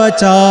तव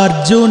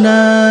चार्जुन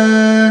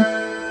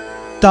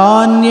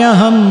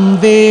तान्यहं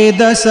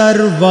वेद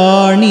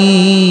सर्वाणि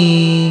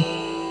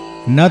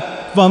न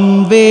त्वं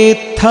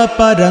वेत्थ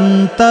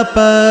परन्तप.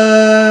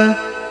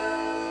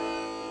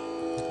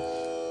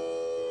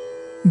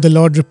 The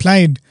Lord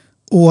replied,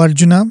 O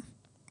Arjuna,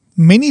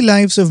 many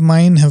lives of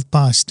mine have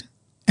passed,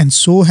 and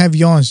so have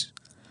yours.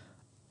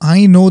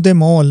 I know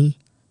them all,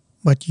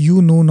 but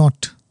you know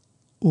not,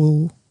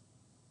 O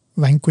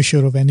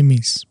vanquisher of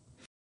enemies.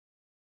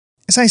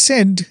 As I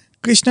said,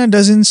 Krishna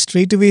doesn't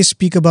straightaway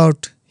speak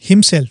about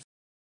himself.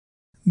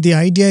 The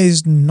idea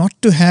is not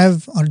to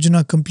have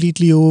Arjuna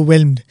completely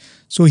overwhelmed,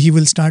 so he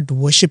will start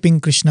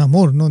worshipping Krishna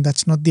more. No,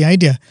 that's not the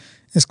idea.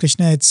 As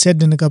Krishna had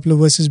said in a couple of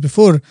verses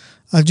before,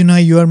 Arjuna,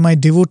 you are my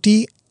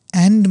devotee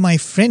and my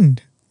friend,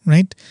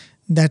 right?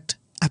 That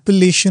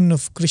appellation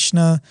of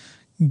Krishna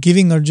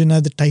giving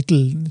Arjuna the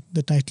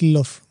title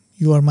of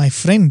you are my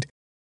friend.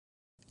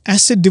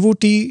 As a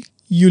devotee,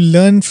 you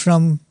learn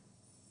from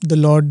the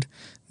Lord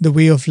the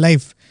way of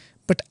life.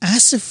 But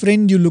as a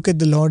friend, you look at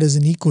the Lord as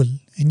an equal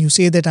and you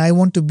say that I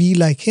want to be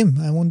like him.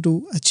 I want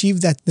to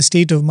achieve that, the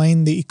state of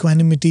mind, the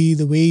equanimity,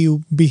 the way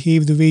you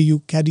behave, the way you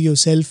carry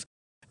yourself,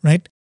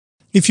 right?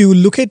 If you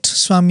look at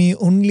Swami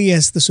only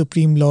as the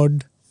Supreme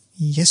Lord,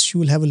 yes, you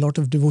will have a lot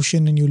of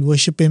devotion and you will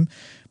worship him.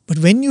 But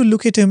when you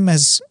look at him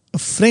as a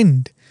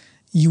friend,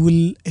 you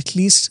will at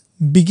least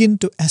begin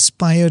to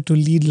aspire to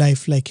lead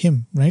life like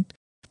him, right?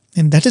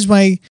 And that is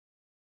why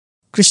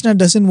Krishna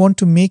doesn't want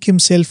to make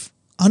himself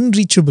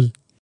unreachable,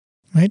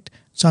 right?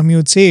 Swami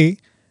would say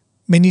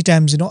many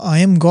times, I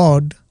am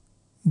God,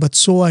 but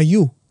so are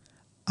you.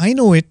 I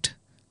know it,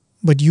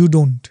 but you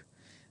don't.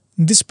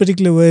 This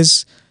particular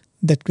verse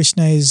that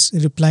Krishna is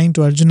replying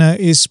to Arjuna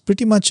is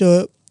pretty much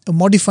a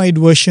modified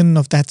version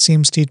of that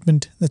same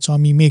statement that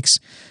Swami makes.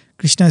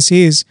 Krishna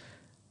says,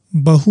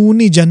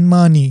 Bahuni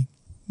janmani,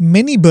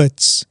 many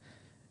births,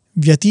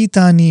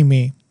 vyatitani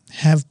me,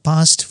 have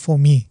passed for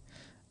me.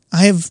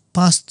 I have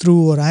passed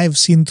through, or I have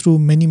seen through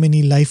many,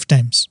 many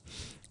lifetimes.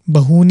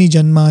 Bahuni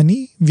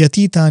janmani,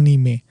 vyatitani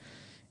me.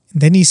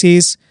 Then he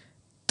says,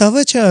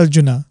 Tavacha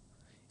Arjuna,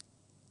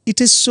 it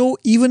is so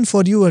even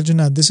for you,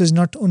 Arjuna. This is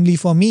not only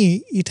for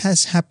me, it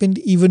has happened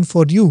even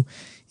for you.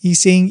 He's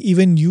saying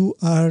even you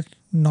are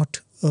not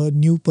a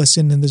new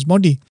person in this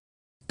body.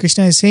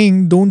 Krishna is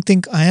saying, don't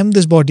think I am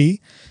this body.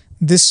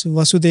 This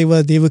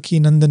Vasudeva, Devaki,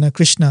 Nandana,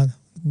 Krishna,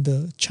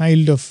 the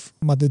child of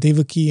Mother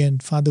Devaki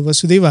and Father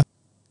Vasudeva.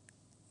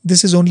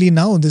 This is only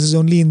now. This is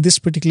only in this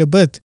particular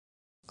birth.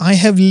 I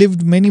have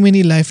lived many,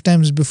 many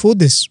lifetimes before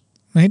this,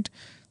 right?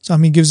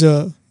 Swami gives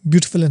a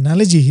beautiful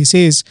analogy. He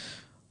says,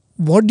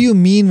 what do you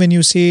mean when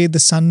you say the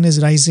sun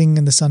is rising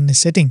and the sun is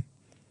setting?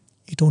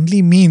 It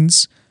only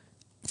means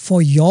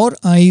for your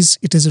eyes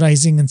it is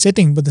rising and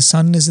setting, but the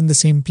sun is in the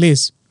same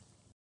place.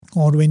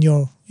 Or when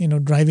you're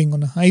driving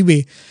on a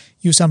highway,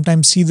 you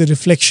sometimes see the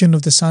reflection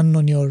of the sun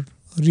on your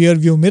rear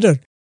view mirror.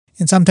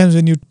 And sometimes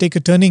when you take a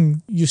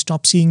turning, you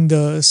stop seeing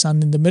the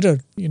sun in the mirror.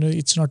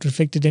 It's not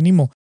reflected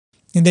anymore.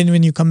 And then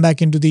when you come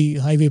back into the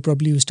highway,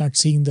 probably you start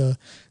seeing the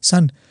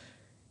sun.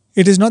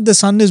 It is not the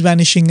sun is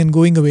vanishing and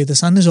going away. The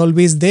sun is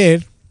always there,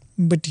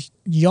 but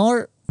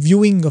your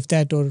viewing of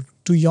that, or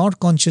to your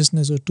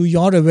consciousness or to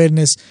your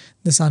awareness,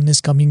 the sun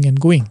is coming and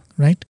going,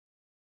 right?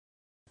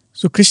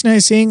 So Krishna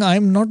is saying, I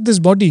am not this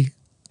body.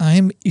 I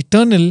am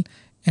eternal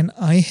and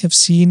I have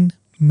seen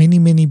many,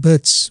 many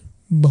births.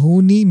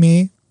 Bahuni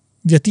me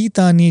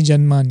vyatitani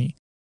janmani.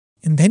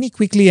 And then he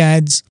quickly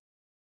adds,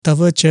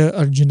 Tavacha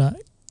Arjuna.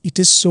 It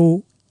is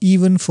so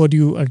even for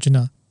you,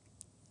 Arjuna.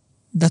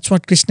 That's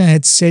what Krishna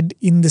had said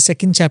in the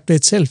second chapter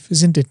itself,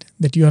 isn't it?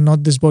 That you are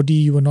not this body,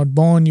 you were not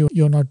born,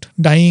 you are not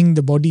dying,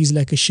 the body is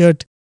like a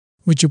shirt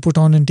which you put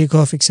on and take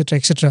off, etc.,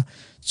 etc.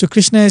 So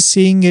Krishna is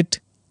saying it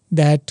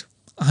that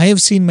I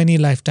have seen many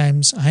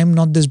lifetimes, I am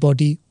not this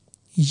body.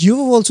 You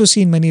have also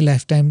seen many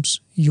lifetimes,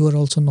 you are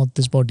also not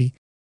this body.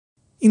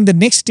 In the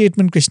next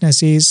statement, Krishna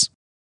says,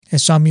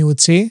 as Swami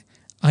would say,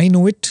 I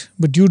know it,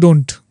 but you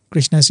don't.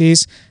 Krishna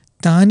says,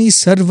 Tani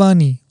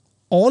sarvani,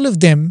 all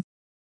of them,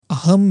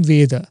 aham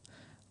veda.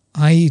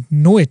 I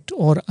know it,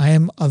 or I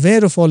am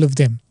aware of all of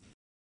them.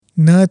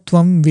 Na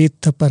tvam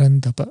vetha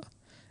parantapa.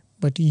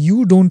 But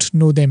you don't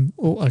know them,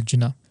 O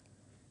Arjuna.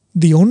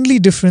 The only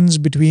difference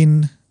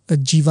between a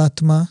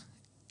Jivatma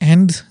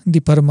and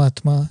the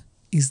Paramatma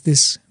is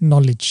this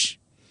knowledge.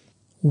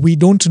 We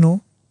don't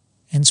know,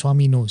 and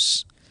Swami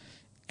knows.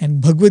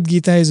 And Bhagavad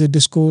Gita is a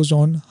discourse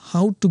on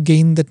how to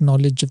gain that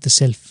knowledge of the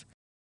self.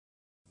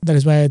 That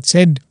is why I had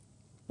said,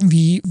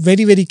 we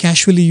very, very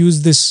casually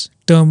use this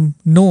term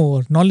know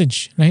or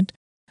knowledge, right?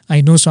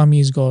 I know Swami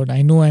is God.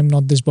 I know I am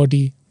not this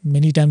body.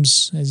 Many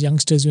times as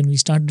youngsters, when we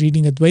start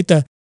reading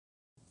Advaita,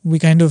 we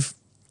kind of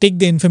take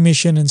the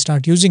information and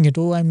start using it.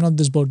 Oh, I'm not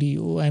this body.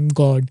 Oh, I'm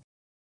God.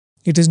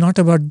 It is not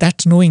about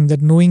that knowing.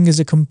 That knowing is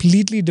a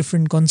completely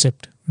different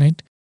concept,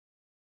 right?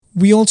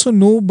 We also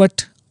know,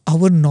 but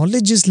our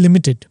knowledge is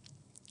limited.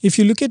 If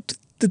you look at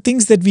the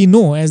things that we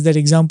know, as that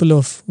example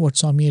of what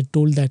Swami had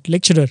told that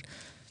lecturer,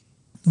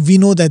 we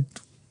know that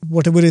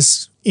whatever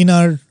is in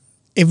our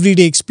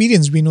everyday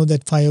experience, we know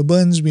that fire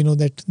burns, we know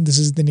that this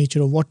is the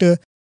nature of water,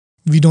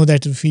 we know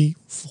that if we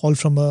fall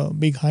from a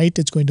big height,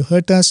 it's going to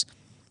hurt us.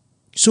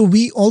 So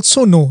we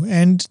also know,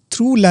 and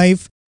through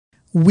life,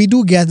 we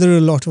do gather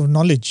a lot of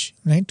knowledge,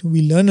 right?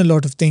 We learn a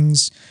lot of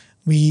things,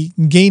 we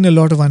gain a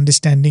lot of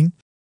understanding,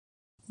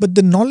 but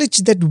the knowledge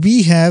that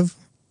we have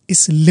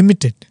is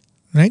limited,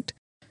 right?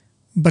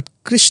 But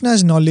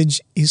Krishna's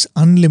knowledge is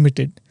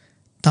unlimited.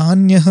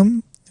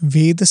 Tanyaham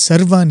Veda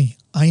Sarvani.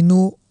 I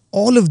know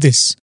all of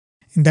this.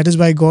 And that is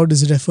why God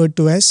is referred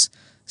to as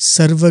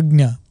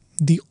Sarvagnya,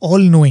 the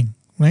all-knowing,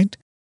 right?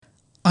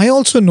 I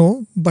also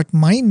know, but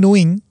my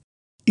knowing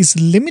is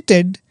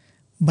limited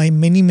by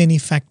many, many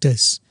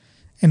factors.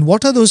 And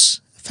what are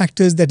those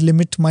factors that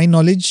limit my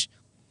knowledge?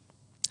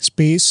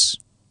 Space,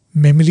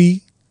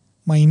 memory,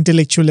 my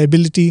intellectual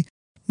ability,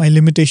 my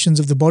limitations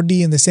of the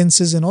body and the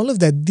senses and all of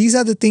that. These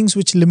are the things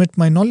which limit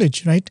my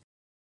knowledge, right?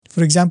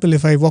 For example,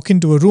 if I walk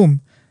into a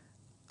room,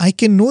 I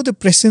can know the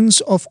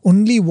presence of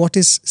only what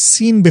is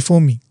seen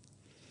before me.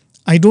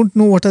 I don't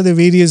know what are the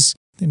various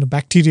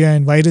bacteria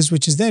and virus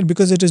which is there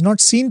because it is not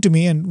seen to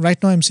me, and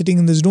right now I'm sitting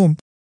in this room.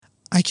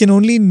 I can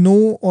only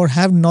know or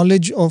have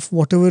knowledge of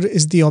whatever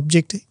is the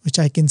object which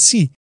I can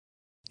see.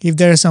 If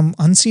there are some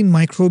unseen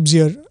microbes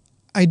here,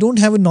 I don't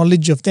have a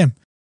knowledge of them.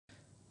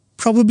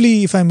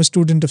 Probably if I'm a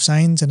student of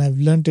science and I've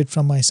learnt it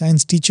from my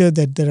science teacher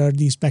that there are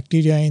these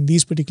bacteria in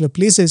these particular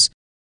places,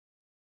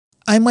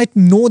 I might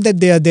know that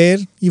they are there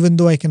even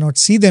though I cannot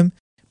see them.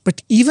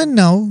 But even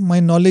now, my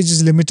knowledge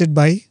is limited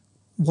by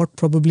what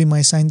probably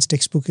my science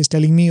textbook is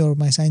telling me or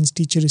my science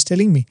teacher is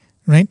telling me,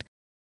 right?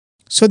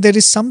 So there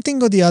is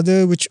something or the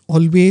other which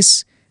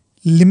always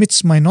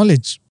limits my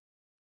knowledge.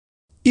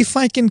 If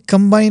I can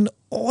combine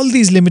all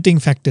these limiting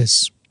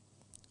factors,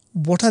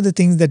 what are the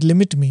things that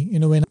limit me?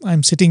 When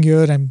I'm sitting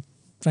here, I'm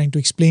trying to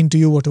explain to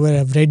you whatever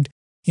I've read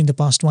in the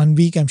past 1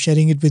 week, I'm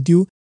sharing it with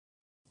you.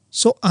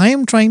 So I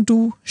am trying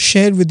to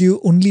share with you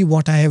only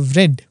what I have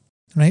read,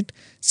 right?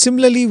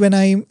 Similarly, when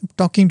I'm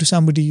talking to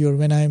somebody or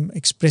when I'm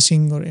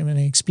expressing or when I'm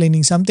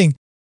explaining something,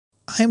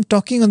 I am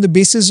talking on the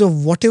basis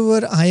of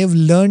whatever I have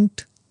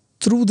learnt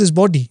through this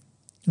body,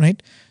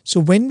 right?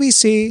 So when we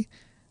say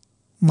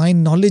my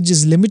knowledge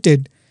is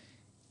limited,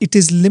 it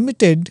is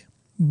limited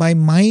by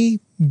my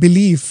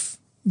belief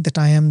that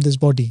I am this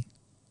body.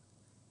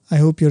 I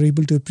hope you're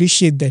able to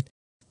appreciate that.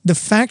 The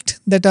fact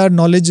that our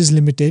knowledge is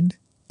limited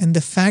and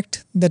the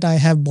fact that I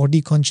have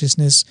body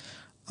consciousness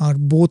are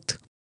both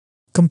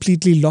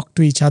completely locked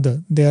to each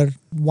other.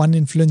 One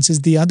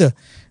influences the other,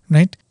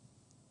 right?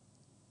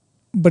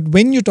 But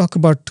when you talk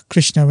about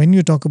Krishna, when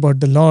you talk about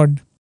the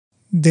Lord,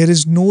 there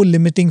is no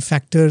limiting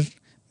factor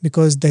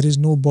because there is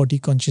no body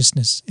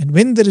consciousness. And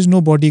when there is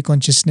no body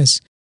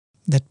consciousness,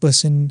 that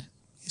person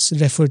is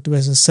referred to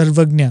as a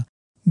Sarvagnya.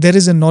 There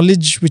is a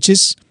knowledge which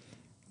is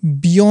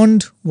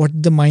beyond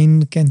what the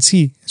mind can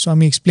see.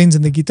 Swami explains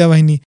in the Gita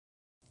Vahini,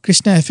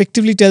 Krishna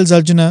effectively tells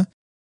Arjuna,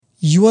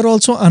 you are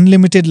also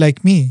unlimited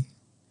like me,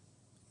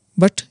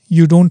 but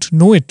you don't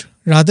know it.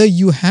 Rather,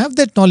 you have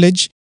that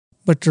knowledge,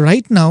 but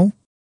right now,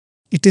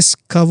 it is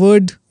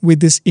covered with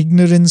this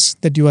ignorance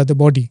that you are the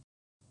body.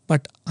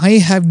 But I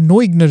have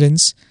no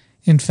ignorance.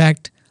 In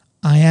fact,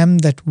 I am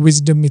that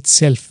wisdom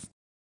itself.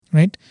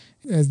 Right?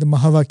 As the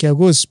Mahavakya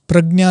goes,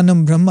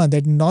 Prajnanam Brahma,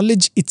 that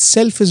knowledge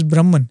itself is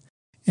Brahman.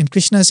 And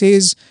Krishna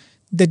says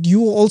that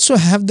you also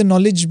have the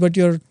knowledge, but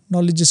your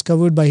knowledge is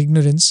covered by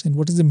ignorance. And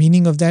what is the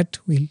meaning of that?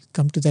 We'll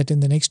come to that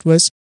in the next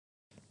verse.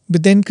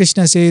 But then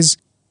Krishna says,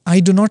 I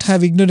do not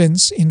have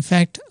ignorance. In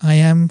fact, I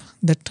am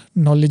that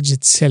knowledge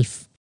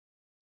itself.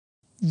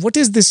 What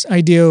is this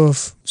idea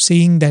of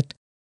saying that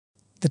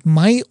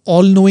my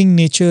all-knowing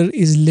nature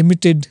is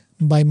limited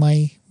by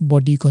my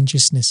body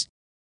consciousness?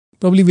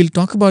 Probably we'll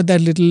talk about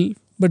that little,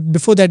 but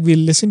before that we'll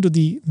listen to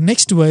the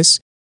next verse,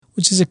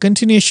 which is a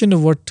continuation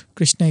of what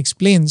Krishna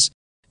explains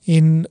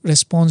in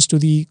response to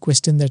the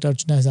question that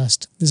Arjuna has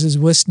asked. This is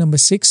verse number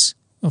 6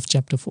 of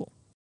chapter 4.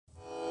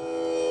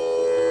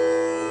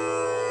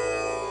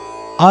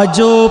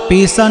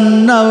 Ajopi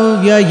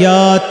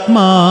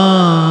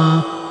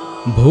sannavyayatma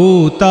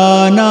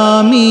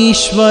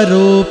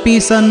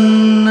bhutanamishvaropi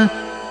san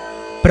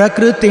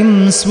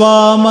prakritim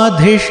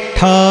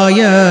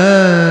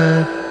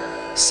swamadhisthaya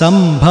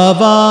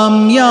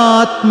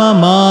Sambhavamyatma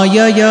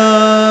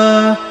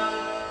mayaya.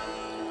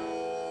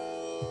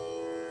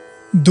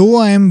 Though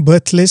I am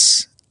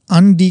birthless,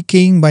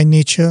 undecaying by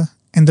nature,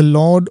 and the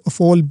Lord of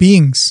all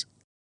beings,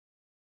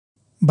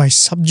 by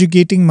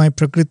subjugating my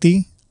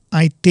Prakriti,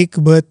 I take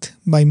birth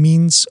by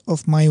means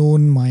of my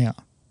own Maya.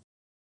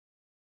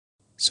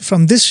 So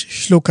from this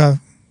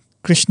shloka,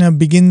 Krishna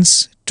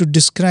begins to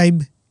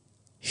describe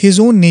his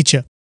own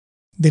nature,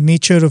 the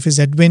nature of his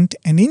advent,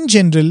 and in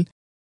general,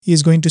 he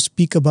is going to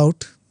speak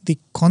about the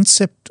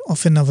concept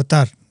of an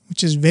avatar,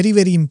 which is very,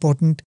 very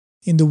important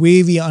in the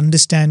way we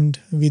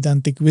understand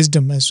Vedantic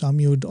wisdom. As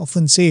Swami would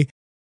often say,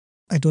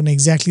 I don't know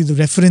exactly the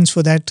reference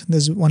for that.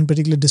 There's one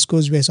particular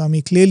discourse where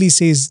Swami clearly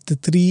says the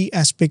three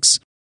aspects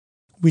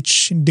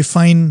which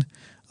define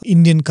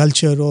Indian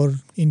culture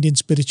or Indian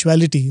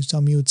spirituality.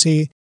 Swami would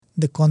say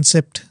the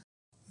concept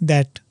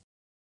that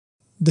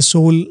the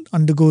soul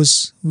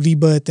undergoes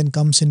rebirth and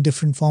comes in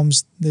different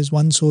forms. There's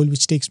one soul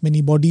which takes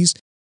many bodies.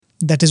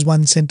 That is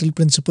one central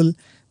principle.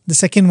 The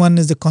second one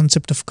is the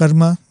concept of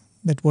karma,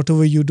 that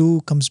whatever you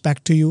do comes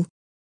back to you.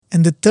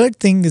 And the third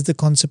thing is the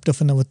concept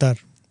of an avatar,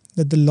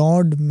 that the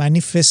Lord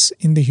manifests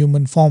in the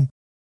human form.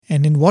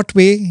 And in what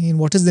way, in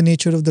what is the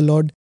nature of the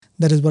Lord,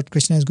 that is what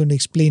Krishna is going to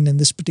explain in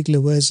this particular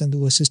verse and the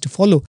verses to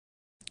follow.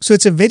 So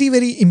it's a very,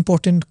 very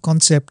important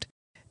concept.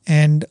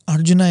 And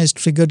Arjuna has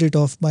triggered it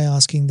off by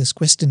asking this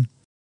question.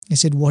 He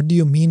said, what do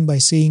you mean by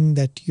saying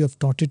that you have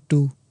taught it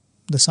to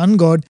the sun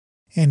god?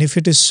 And if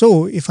it is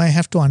so, if I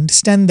have to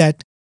understand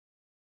that,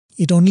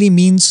 it only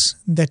means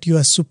that you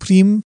are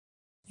supreme,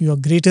 you are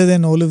greater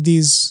than all of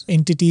these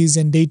entities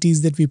and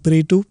deities that we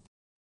pray to.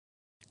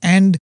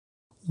 And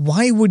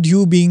why would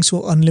you, being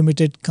so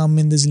unlimited, come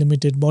in this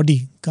limited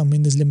body, come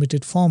in this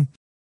limited form?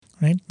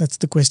 Right? That's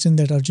the question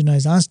that Arjuna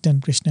has asked,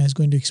 and Krishna is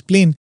going to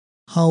explain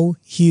how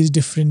he is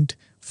different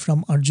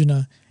from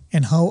Arjuna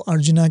and how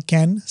Arjuna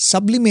can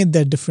sublimate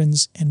that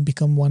difference and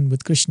become one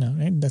with Krishna.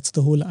 Right? That's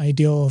the whole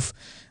idea of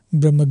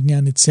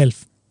Brahmagyan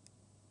itself.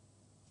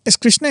 As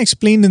Krishna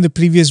explained in the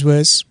previous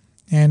verse,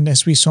 and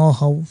as we saw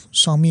how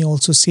Swami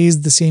also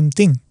says the same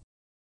thing,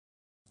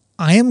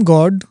 I am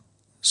God,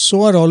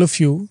 so are all of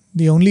you.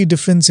 The only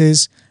difference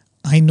is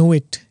I know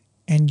it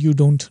and you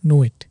don't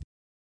know it.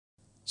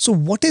 So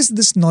what is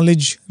this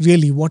knowledge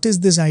really? What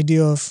is this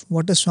idea of,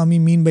 what does Swami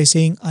mean by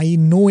saying I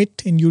know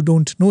it and you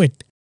don't know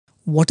it?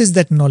 What is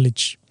that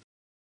knowledge?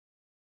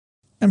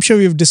 I'm sure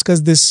we've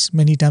discussed this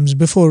many times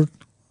before.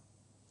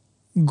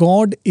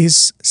 God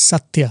is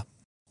Satya,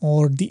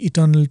 or the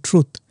eternal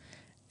truth,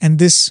 and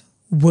this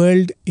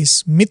world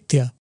is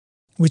Mithya,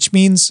 which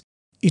means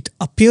it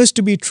appears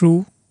to be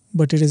true,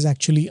 but it is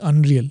actually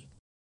unreal.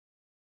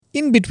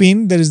 In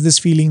between, there is this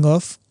feeling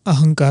of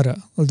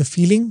ahankara, or the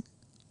feeling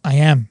I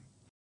am.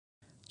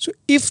 So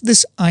if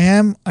this I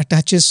am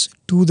attaches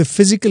to the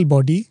physical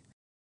body,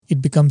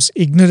 it becomes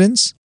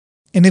ignorance.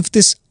 And if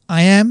this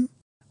I am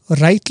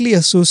rightly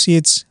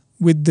associates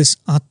with this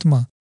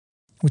Atma,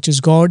 which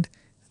is God,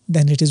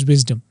 then it is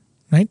wisdom,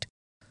 right?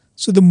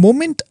 So the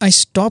moment I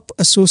stop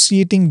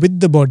associating with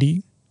the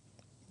body,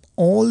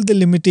 all the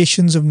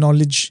limitations of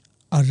knowledge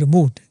are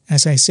removed.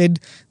 As I said,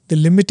 the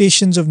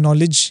limitations of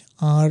knowledge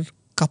are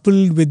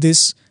coupled with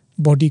this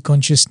body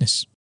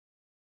consciousness.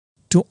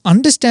 To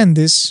understand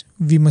this,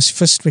 we must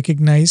first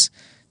recognize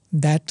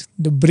that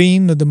the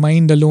brain or the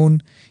mind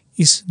alone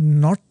is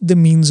not the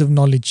means of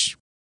knowledge.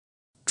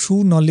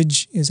 True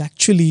knowledge is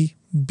actually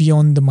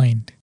beyond the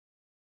mind.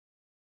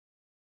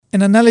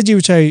 An analogy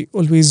which I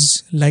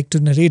always like to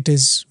narrate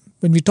is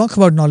when we talk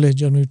about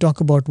knowledge, or when we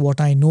talk about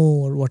what I know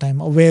or what I'm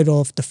aware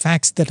of, the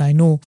facts that I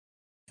know,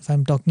 if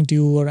I'm talking to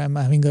you or I'm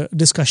having a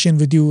discussion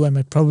with you, I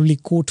might probably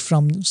quote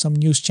from some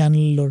news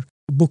channel or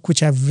a book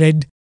which I've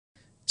read.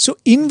 So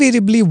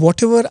invariably,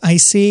 whatever I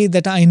say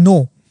that I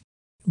know,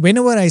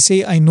 whenever I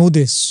say I know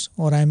this,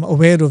 or I'm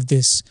aware of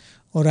this,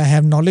 or I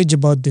have knowledge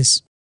about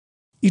this,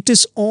 it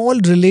is all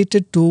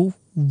related to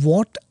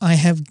what I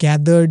have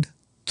gathered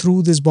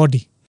through this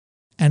body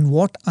and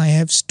what I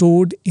have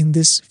stored in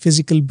this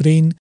physical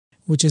brain,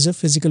 which is a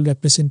physical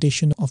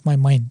representation of my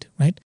mind,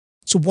 right?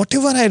 So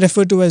whatever I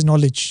refer to as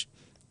knowledge,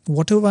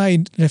 whatever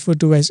I refer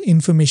to as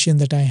information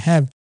that I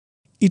have,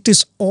 it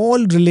is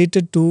all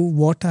related to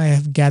what I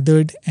have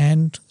gathered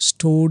and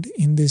stored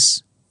in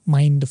this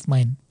mind of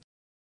mine.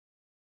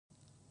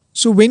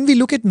 So when we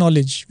look at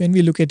knowledge, when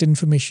we look at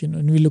information,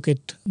 when we look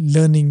at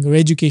learning or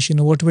education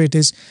or whatever it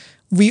is,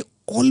 we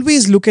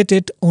always look at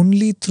it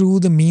only through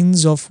the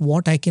means of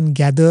what I can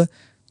gather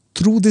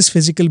through this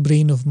physical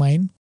brain of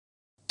mine,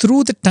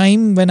 through the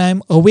time when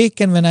I'm awake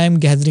and when I'm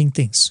gathering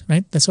things,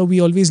 right? That's how we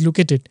always look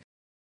at it.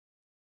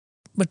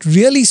 But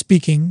really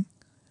speaking,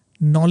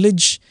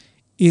 knowledge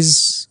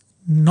is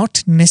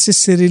not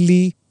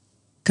necessarily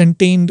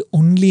contained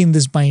only in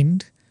this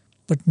mind,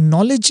 but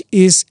knowledge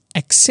is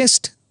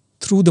accessed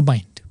through the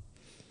mind.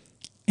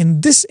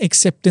 And this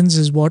acceptance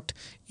is what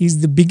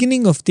is the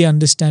beginning of the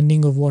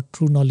understanding of what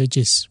true knowledge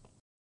is.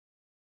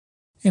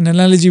 An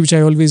analogy which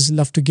I always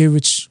love to give,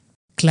 which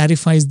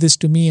clarifies this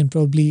to me, and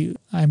probably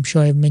I'm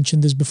sure I've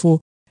mentioned this before,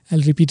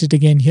 I'll repeat it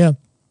again here.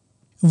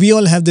 We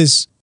all have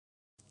this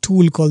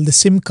tool called the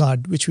SIM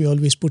card, which we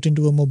always put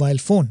into a mobile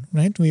phone,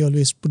 right? We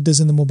always put this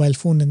in the mobile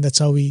phone, and that's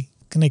how we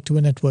connect to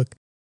a network.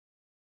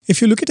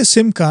 If you look at a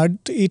SIM card,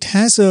 it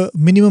has a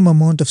minimum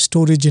amount of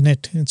storage in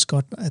it. It's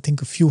got, I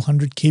think, a few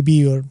hundred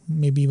KB or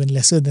maybe even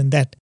lesser than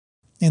that.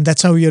 And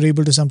that's how you're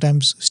able to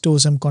sometimes store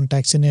some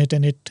contacts in it,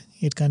 and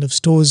it kind of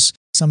stores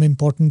some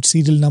important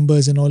serial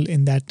numbers and all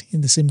in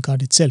the SIM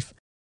card itself.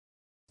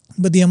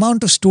 But the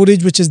amount of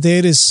storage which is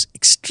there is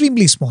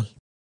extremely small.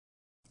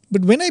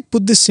 But when I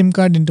put this SIM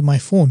card into my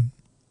phone,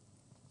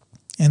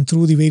 and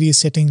through the various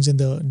settings in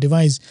the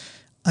device,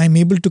 I'm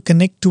able to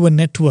connect to a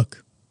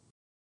network.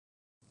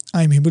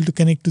 I'm able to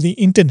connect to the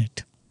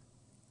internet.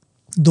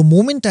 The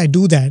moment I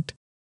do that,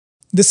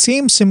 the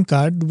same SIM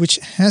card, which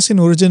has an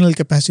original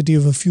capacity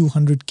of a few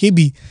hundred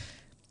KB,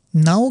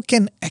 now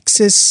can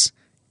access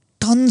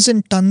tons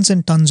and tons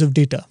and tons of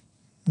data,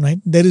 right?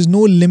 There is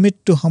no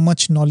limit to how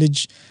much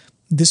knowledge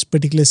this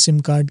particular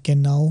SIM card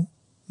can now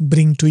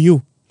bring to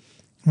you,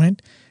 right?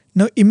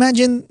 Now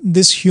imagine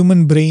this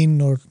human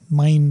brain or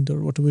mind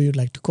or whatever you'd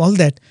like to call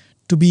that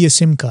to be a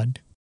SIM card.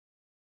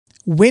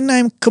 When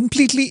I'm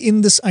completely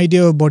in this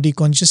idea of body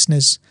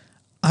consciousness,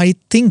 I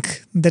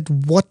think that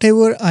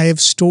whatever I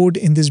have stored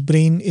in this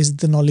brain is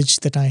the knowledge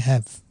that I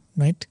have,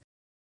 right?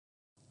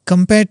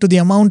 Compared to the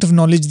amount of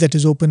knowledge that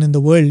is open in the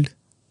world,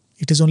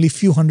 it is only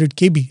few hundred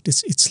KB.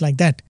 It's like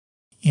that.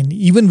 And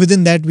even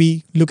within that,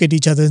 we look at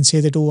each other and say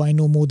that, oh, I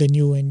know more than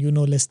you and you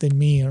know less than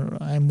me, or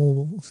I'm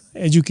more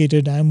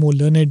educated, I'm more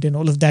learned, and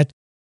all of that.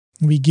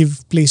 We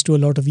give place to a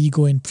lot of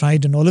ego and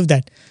pride and all of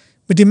that.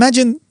 But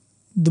imagine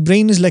the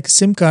brain is like a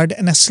SIM card,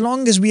 and as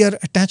long as we are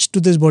attached to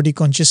this body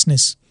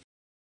consciousness,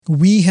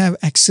 we have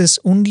access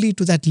only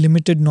to that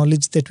limited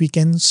knowledge that we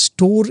can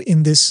store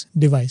in this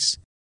device.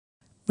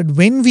 But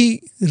when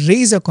we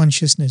raise our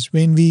consciousness,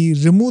 when we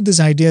remove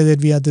this idea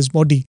that we are this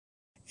body,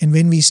 and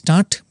when we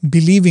start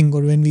believing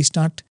or when we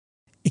start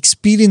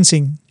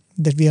experiencing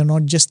that we are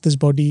not just this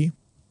body,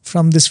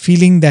 from this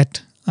feeling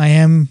that I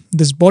am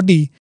this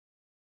body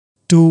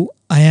to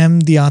I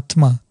am the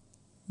Atma,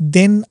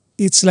 then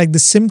it's like the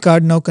SIM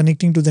card now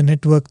connecting to the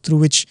network through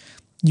which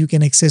you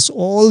can access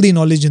all the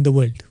knowledge in the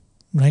world,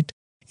 right?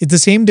 It's the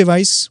same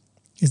device,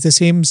 it's the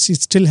same, it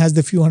still has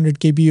the few hundred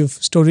KB of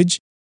storage,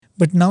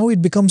 but now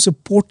it becomes a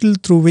portal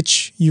through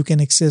which you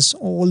can access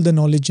all the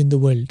knowledge in the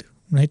world,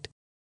 right?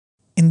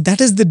 And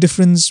that is the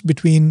difference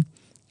between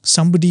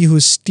somebody who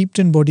is steeped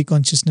in body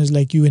consciousness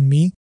like you and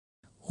me,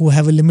 who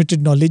have a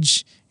limited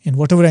knowledge, and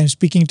whatever I'm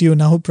speaking to you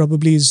now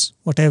probably is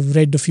what I've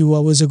read a few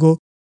hours ago,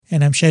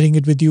 and I'm sharing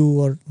it with you,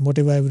 or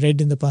whatever I've read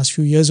in the past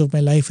few years of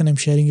my life and I'm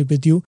sharing it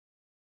with you.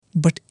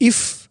 But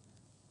if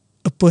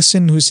a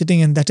person who's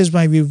sitting, and that is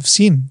why we've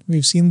seen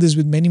this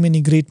with many,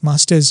 many great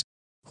masters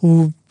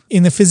who,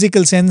 in a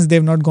physical sense,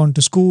 they've not gone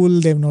to school,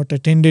 they've not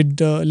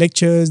attended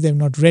lectures, they've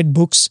not read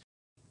books,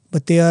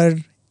 but they are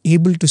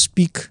able to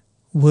speak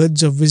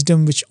words of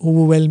wisdom which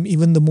overwhelm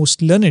even the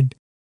most learned,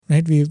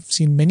 right? We've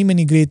seen many,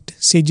 many great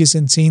sages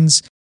and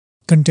saints,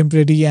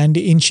 contemporary and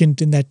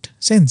ancient in that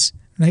sense,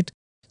 right?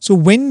 So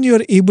when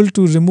you're able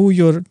to remove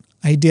your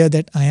idea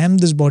that I am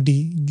this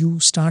body, you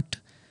start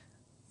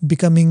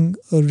becoming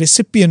a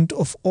recipient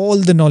of all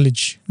the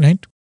knowledge,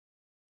 right?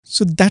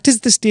 So that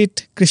is the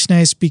state Krishna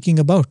is speaking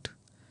about.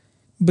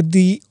 But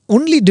the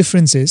only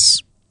difference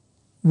is,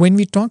 when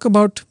we talk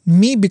about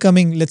me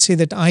becoming, let's say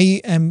that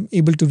I am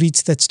able to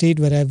reach that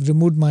state where I've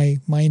removed my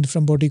mind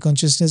from body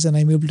consciousness and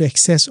I'm able to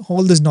access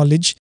all this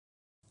knowledge,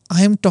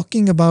 I am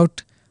talking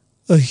about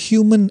a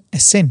human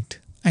ascent.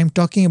 I'm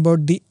talking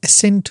about the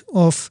ascent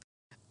of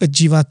a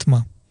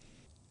Jivatma,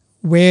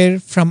 where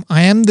from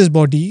I am this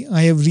body,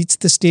 I have reached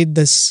the state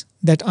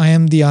that I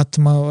am the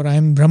Atma or I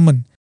am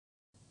Brahman.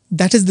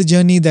 That is the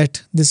journey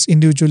that this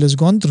individual has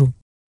gone through.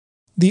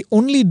 The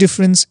only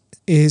difference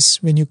is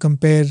when you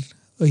compare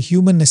a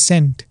human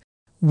ascent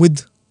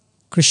with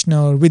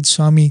Krishna or with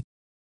Swami,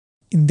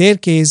 in their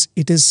case,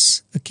 it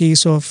is a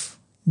case of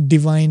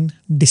divine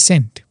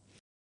descent.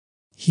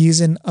 He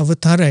is an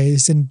avatara, he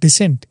is in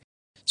descent.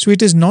 So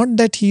it is not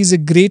that he is a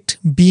great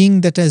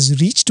being that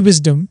has reached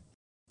wisdom.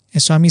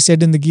 As Swami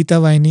said in the Gita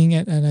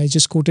Vayani, and I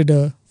just quoted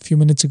a few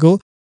minutes ago,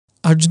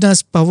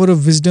 Arjuna's power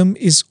of wisdom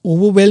is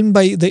overwhelmed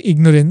by the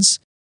ignorance,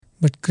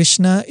 but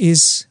Krishna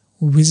is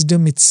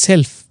wisdom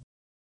itself.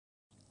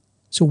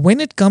 So when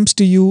it comes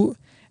to you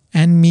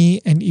and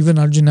me and even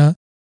Arjuna,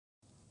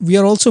 we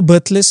are also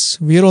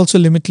birthless, we are also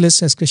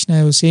limitless, as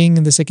Krishna was saying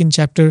in the second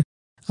chapter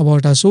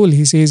about our soul.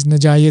 He says, "Na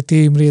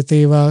jayate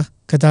imriyate va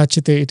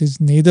kadachite." It is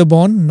neither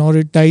born nor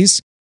it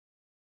dies.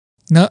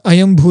 "Na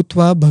ayam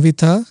bhutva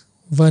bhavita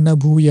va na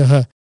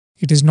bhuyaha."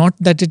 It is not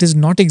that it is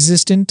not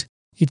existent,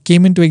 it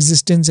came into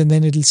existence and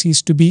then it will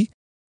cease to be.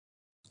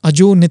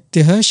 "Ajo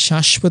nityaha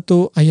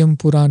shashvato ayam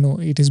purano."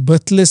 It is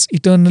birthless,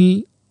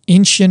 eternal,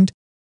 ancient.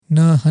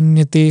 "Na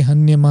hanyate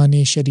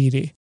hanyamane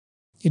sharire."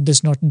 It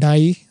does not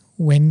die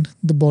when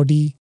the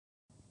body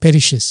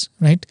perishes,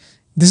 right?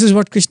 This is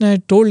what Krishna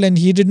had told, and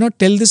he did not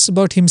tell this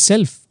about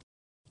himself.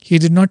 He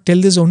did not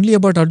tell this only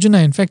about Arjuna.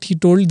 In fact, he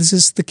told this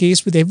is the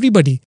case with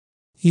everybody.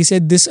 He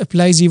said this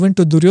applies even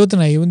to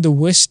Duryodhana, even the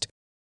worst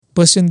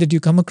person that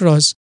you come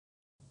across.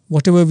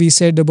 Whatever we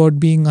said about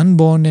being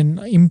unborn and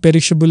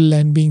imperishable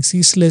and being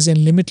ceaseless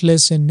and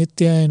limitless and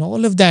nitya and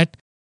all of that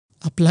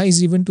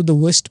applies even to the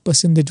worst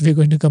person that we're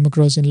going to come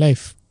across in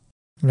life,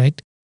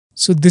 right?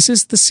 So this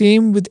is the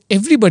same with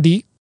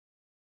everybody,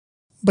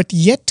 but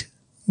yet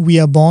we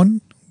are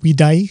born, we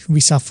die, we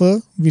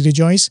suffer, we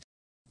rejoice.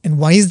 And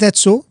why is that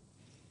so?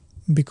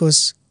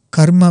 Because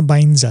karma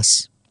binds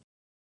us.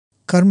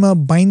 Karma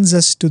binds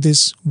us to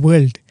this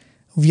world.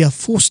 We are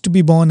forced to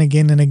be born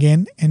again and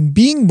again, and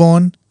being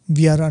born,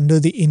 we are under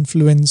the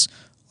influence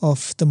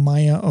of the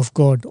Maya of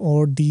God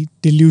or the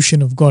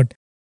delusion of God.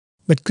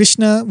 But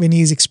Krishna, when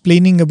he is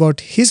explaining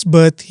about his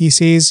birth, he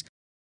says,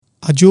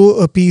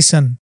 "Ajo api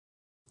san."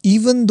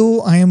 Even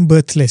though I am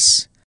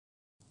birthless,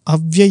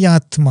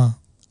 avyayatma,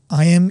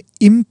 I am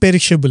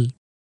imperishable,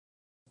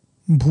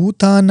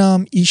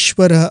 bhutanam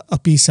ishvara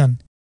api san,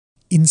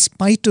 in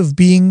spite of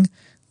being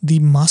the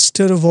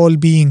master of all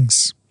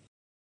beings,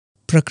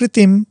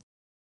 prakritim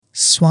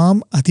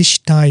swam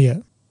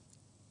adhishtaya.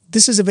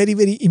 This is a very,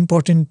 very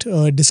important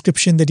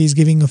description that he is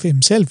giving of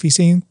himself. He's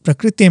saying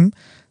prakritim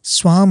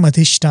swam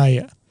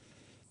adhishtaya.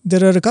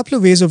 There are a couple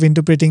of ways of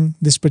interpreting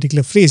this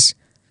particular phrase.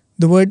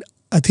 The word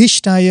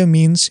adhishtaya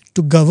means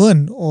to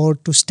govern or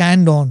to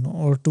stand on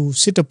or to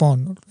sit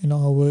upon,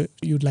 however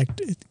you'd like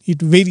to.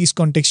 It varies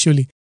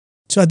contextually.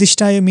 So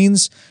adhishtaya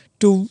means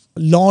to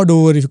lord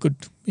over, if you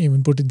could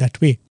even put it that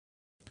way.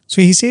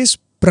 So he says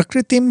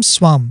prakritim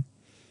swam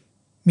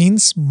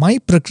means my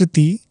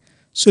prakriti.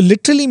 So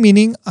literally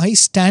meaning I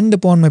stand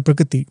upon my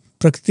prakriti.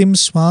 Prakritim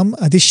swam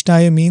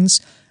adhishtaya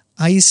means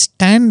I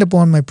stand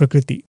upon my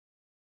prakriti.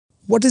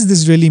 What does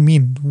this really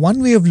mean?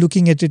 One way of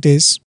looking at it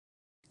is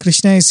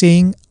Krishna is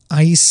saying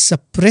I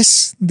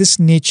suppress this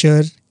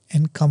nature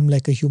and come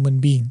like a human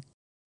being.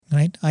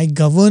 Right? I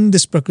govern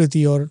this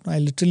prakriti, or I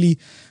literally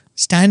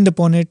stand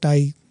upon it,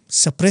 I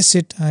suppress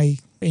it, I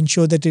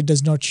ensure that it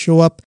does not show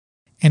up,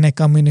 and I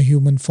come in a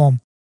human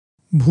form.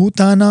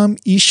 Bhutanam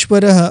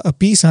ishvaraha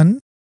api san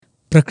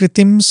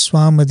prakritim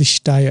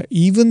swamadhishtaya.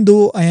 Even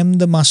though I am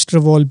the master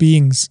of all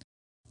beings,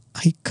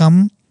 I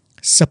come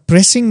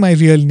suppressing my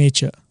real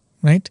nature.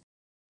 Right?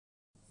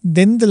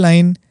 Then the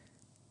line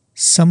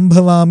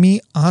Sambhavami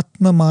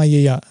Atma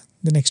Mayaya,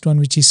 the next one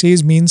which he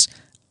says means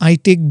I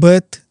take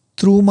birth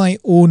through my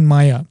own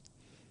Maya.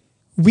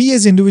 We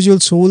as individual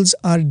souls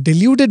are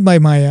deluded by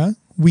Maya.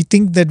 We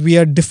think that we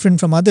are different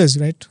from others,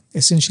 right?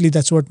 Essentially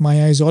that's what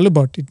Maya is all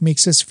about. It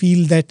makes us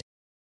feel that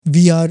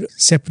we are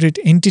separate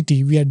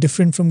entity. We are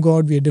different from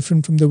God, we are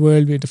different from the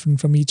world, we are different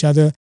from each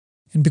other.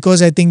 And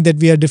because I think that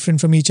we are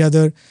different from each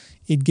other,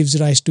 it gives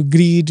rise to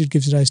greed, it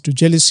gives rise to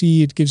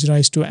jealousy, it gives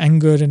rise to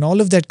anger, and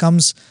all of that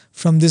comes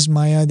from this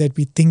Maya that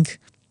we think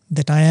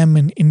that I am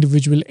an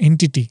individual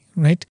entity,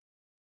 right?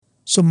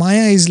 So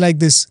Maya is like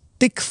this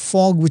thick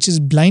fog which is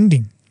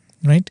blinding,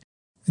 right?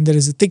 And there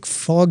is a thick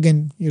fog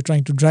and you're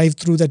trying to drive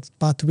through that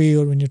pathway,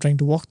 or when you're trying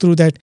to walk through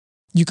that,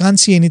 you can't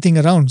see anything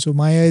around. So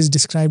Maya is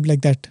described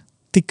like that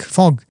thick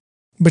fog.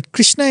 But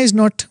Krishna is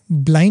not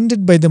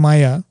blinded by the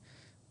Maya,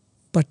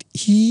 but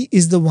he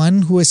is the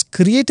one who has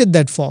created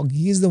that fog.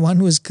 He is the one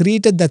who has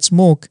created that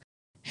smoke,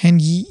 and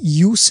he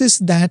uses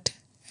that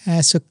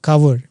as a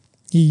cover.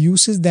 He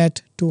uses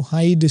that to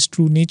hide his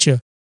true nature.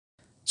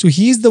 So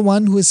he is the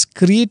one who has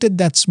created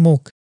that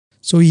smoke,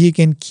 so he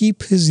can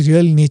keep his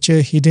real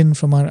nature hidden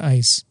from our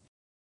eyes.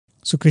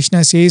 So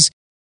Krishna says,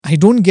 I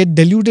don't get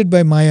deluded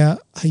by Maya.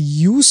 I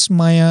use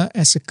Maya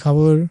as a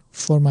cover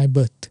for my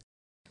birth.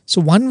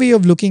 So one way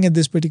of looking at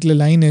this particular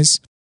line is,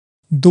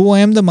 though I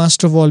am the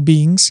master of all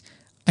beings,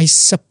 I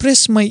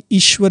suppress my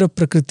Ishvara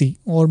Prakriti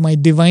or my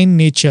divine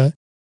nature.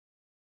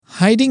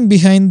 Hiding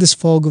behind this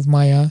fog of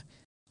Maya,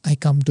 I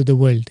come to the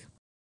world.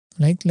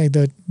 Like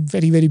the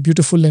very, very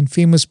beautiful and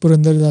famous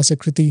Purandaradasa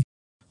Kriti,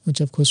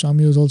 which of course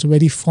Swami was also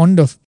very fond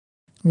of,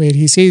 where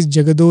he says,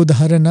 Jagado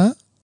Dharana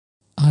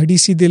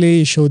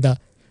Adisidile Yashoda.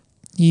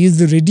 He is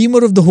the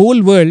redeemer of the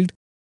whole world,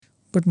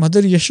 but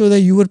Mother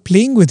Yashoda, you were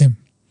playing with him.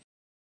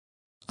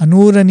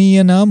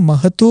 Anuraniyana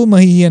Mahato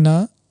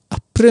Mahiyana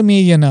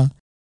Aprameyana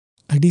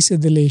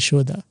Adisidile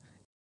Yashoda.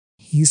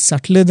 He is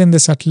subtler than the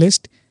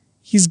subtlest.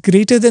 He is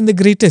greater than the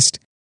greatest.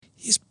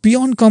 He is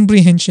beyond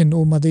comprehension,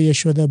 O Mother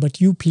Yashoda,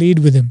 but you played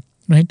with him,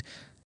 right?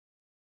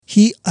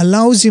 He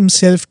allows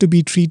himself to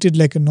be treated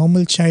like a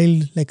normal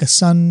child, like a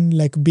son,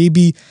 like a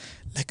baby,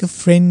 like a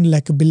friend,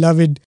 like a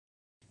beloved.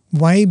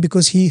 Why?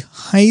 Because he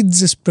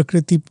hides his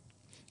Prakriti,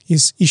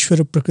 his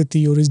Ishvara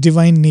Prakriti or his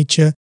divine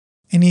nature,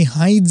 and he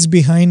hides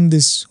behind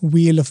this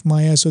veil of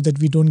Maya so that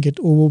we don't get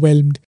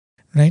overwhelmed,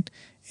 right?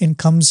 And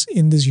comes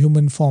in this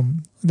human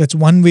form. That's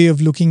one way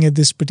of looking at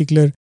this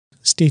particular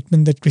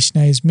statement that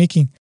Krishna is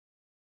making.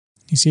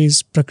 He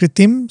says,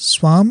 Prakritim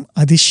Swam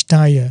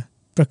Adhishtaya.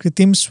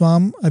 Prakritim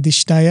Swam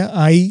Adhishtaya.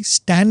 I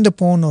stand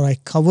upon or I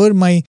cover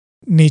my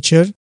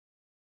nature.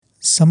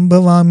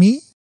 Sambhavami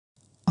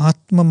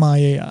Atma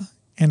Mayaya.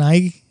 And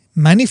I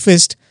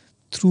manifest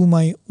through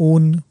my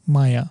own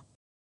Maya.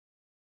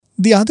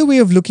 The other way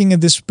of looking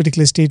at this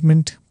particular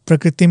statement,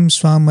 Prakritim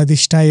Swam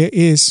Adhishtaya,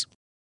 is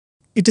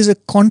it is a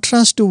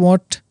contrast to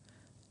what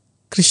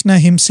Krishna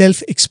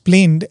himself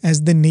explained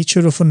as the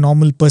nature of a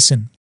normal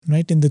person.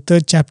 Right? In the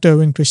 3rd chapter,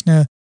 when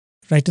Krishna,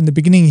 right in the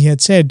beginning, he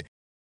had said,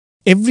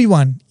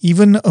 everyone,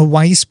 even a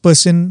wise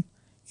person,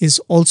 is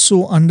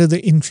also under the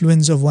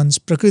influence of one's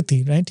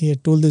Prakriti. Right? He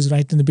had told this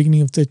right in the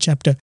beginning of the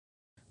chapter.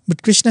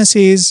 But Krishna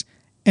says,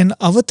 an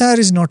avatar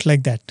is not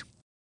like that.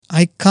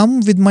 I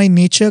come with my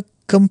nature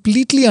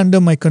completely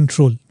under my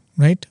control.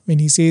 Right? When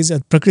he says,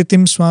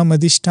 Prakritim Swam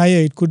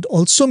Adhishtaya, it could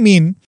also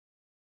mean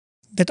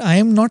that I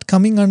am not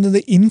coming under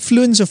the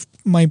influence of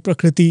my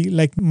Prakriti,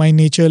 like my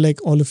nature,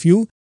 like all of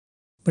you.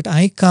 But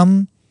I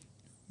come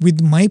with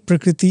my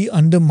Prakriti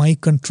under my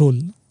control.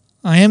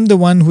 I am the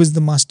one who is the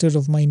master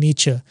of my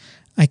nature.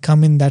 I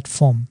come in that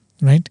form,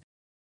 right?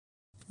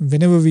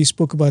 Whenever we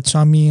spoke about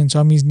Swami and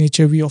Swami's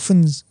nature, we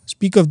often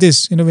speak of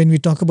this, when we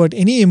talk about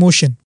any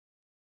emotion.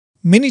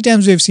 Many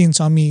times we have seen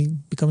Swami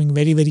becoming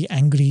very, very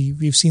angry.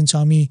 We've seen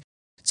Swami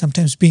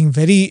sometimes being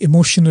very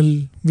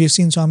emotional. We have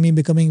seen Swami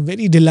becoming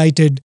very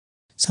delighted.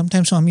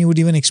 Sometimes Swami would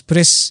even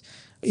express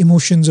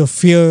emotions of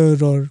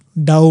fear or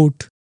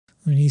doubt.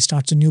 When he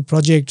starts a new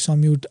project,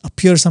 Swami would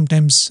appear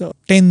sometimes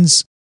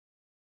tense.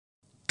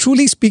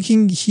 Truly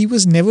speaking, he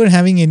was never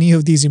having any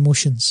of these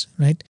emotions,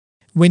 right?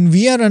 When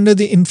we are under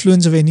the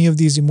influence of any of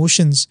these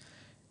emotions,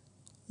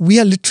 we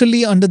are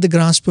literally under the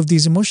grasp of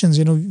these emotions.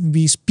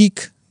 We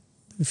speak.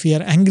 If we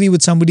are angry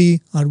with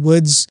somebody, our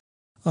words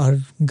are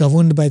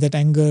governed by that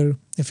anger.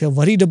 If we are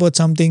worried about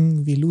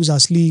something, we lose our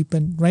sleep,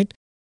 and right?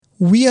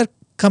 We are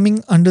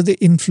coming under the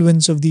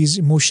influence of these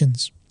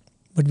emotions.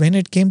 But when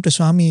it came to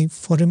Swami,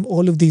 for him,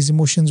 all of these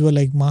emotions were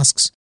like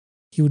masks.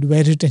 He would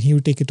wear it and he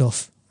would take it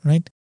off,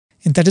 right?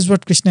 And that is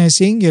what Krishna is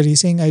saying here.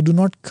 He's saying, I do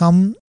not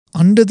come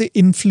under the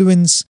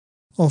influence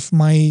of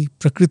my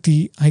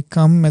Prakriti. I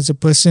come as a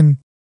person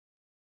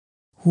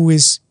who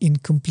is in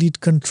complete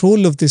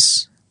control of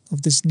this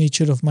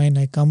nature of mine.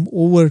 I come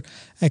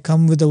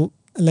with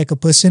like a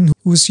person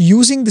who is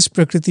using this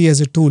Prakriti as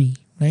a tool,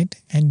 right?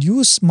 And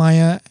use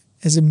Maya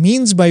as a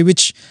means by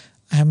which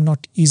I am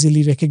not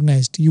easily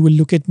recognized. You will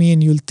look at me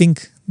and you'll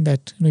think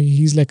that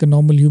he's like a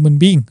normal human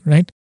being,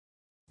 right?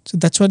 So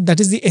that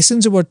is the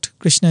essence of what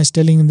Krishna is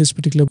telling in this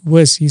particular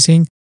verse. He's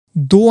saying,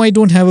 though I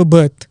don't have a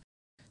birth,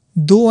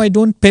 though I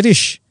don't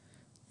perish,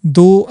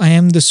 though I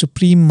am the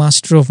supreme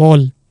master of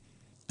all,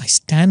 I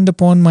stand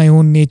upon my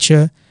own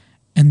nature,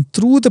 and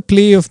through the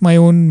play of my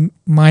own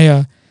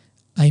Maya,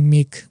 I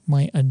make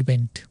my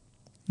advent.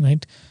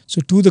 Right?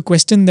 So to the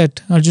question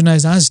that Arjuna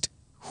has asked,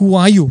 who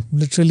are you?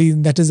 Literally,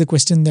 that is the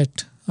question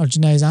that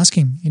Arjuna is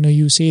asking.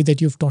 You say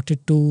that you've taught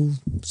it to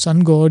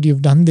Sun God,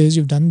 you've done this,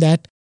 you've done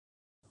that.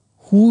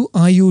 Who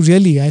are you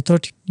really? I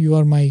thought you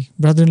are my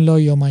brother-in-law,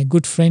 you're my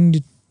good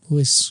friend who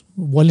is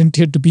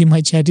volunteered to be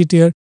my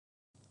charioteer.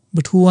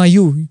 But who are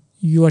you?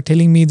 You are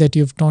telling me that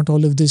you've taught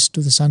all of this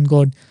to the Sun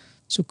God.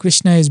 So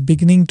Krishna is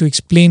beginning to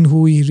explain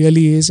who he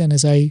really is. And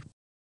as I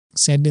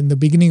said in the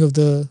beginning of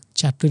the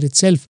chapter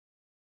itself,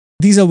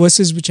 these are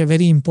verses which are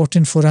very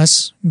important for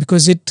us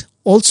because it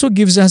also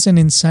gives us an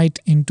insight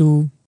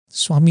into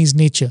Swami's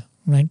nature,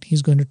 right?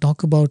 He's going to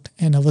talk about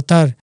an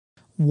avatar,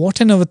 what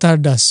an avatar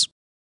does.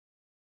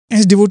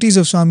 As devotees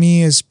of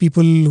Swami, as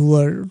people who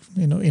are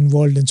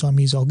involved in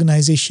Swami's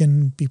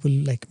organization, people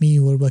like me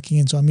who are working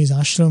in Swami's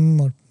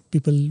ashram, or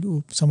people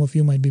who, some of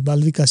you might be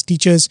Balvika's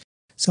teachers,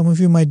 some of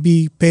you might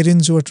be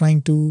parents who are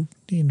trying to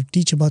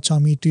teach about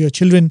Swami to your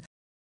children.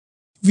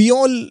 We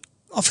all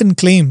often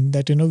claim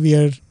that we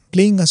are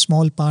playing a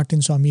small part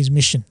in Swami's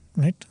mission,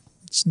 right?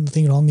 There's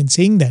nothing wrong in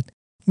saying that.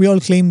 We all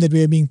claim that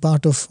we are being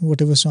part of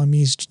whatever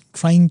Swami is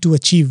trying to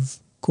achieve,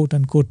 quote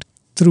unquote,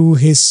 through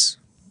his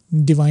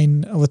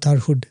divine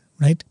avatarhood,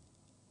 right?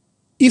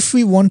 If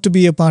we want to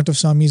be a part of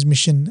Swami's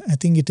mission, I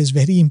think it is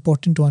very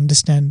important to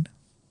understand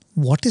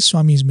what is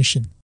Swami's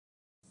mission.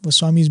 Was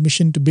Swami's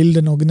mission to build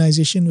an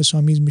organization? Was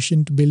Swami's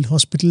mission to build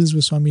hospitals?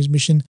 Was Swami's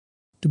mission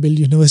to build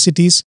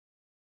universities.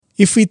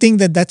 If we think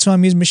that that's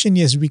Swami's mission,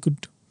 yes, we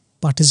could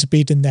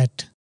participate in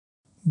that.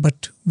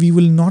 But we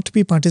will not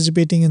be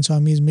participating in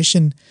Swami's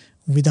mission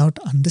without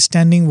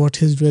understanding what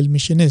his real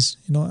mission is.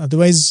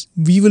 Otherwise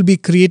we will be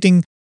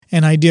creating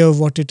an idea of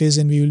what it is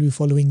and we will be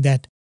following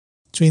that.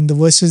 So in the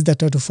verses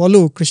that are to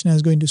follow, Krishna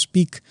is going to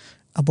speak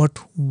about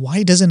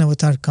why does an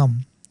avatar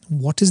come?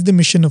 What is the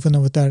mission of an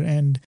avatar?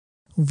 And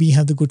we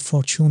have the good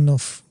fortune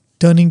of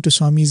turning to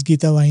Swami's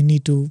Gita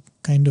Vahini to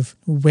kind of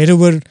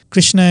wherever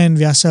Krishna and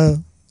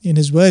Vyasa, in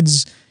his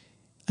words,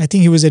 I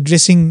think he was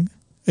addressing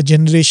a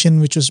generation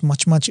which was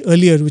much, much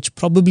earlier, which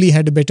probably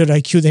had a better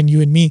IQ than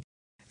you and me.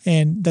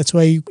 And that's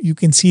why you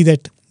can see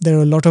that there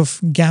are a lot of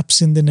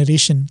gaps in the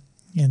narration.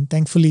 And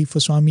thankfully for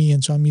Swami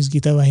and Swami's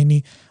Gita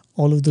Vahini,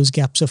 all of those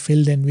gaps are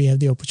filled and we have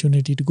the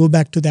opportunity to go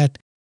back to that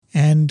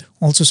and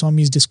also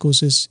Swami's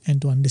discourses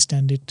and to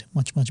understand it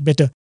much, much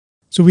better.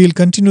 So we'll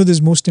continue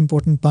this most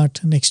important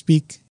part next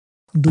week.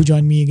 Do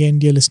join me again,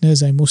 dear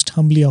listeners. I most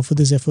humbly offer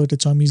this effort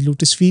at Swami's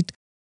Lotus Feet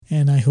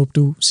and I hope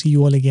to see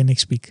you all again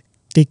next week.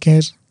 Take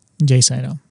care. Jai Sai Ram.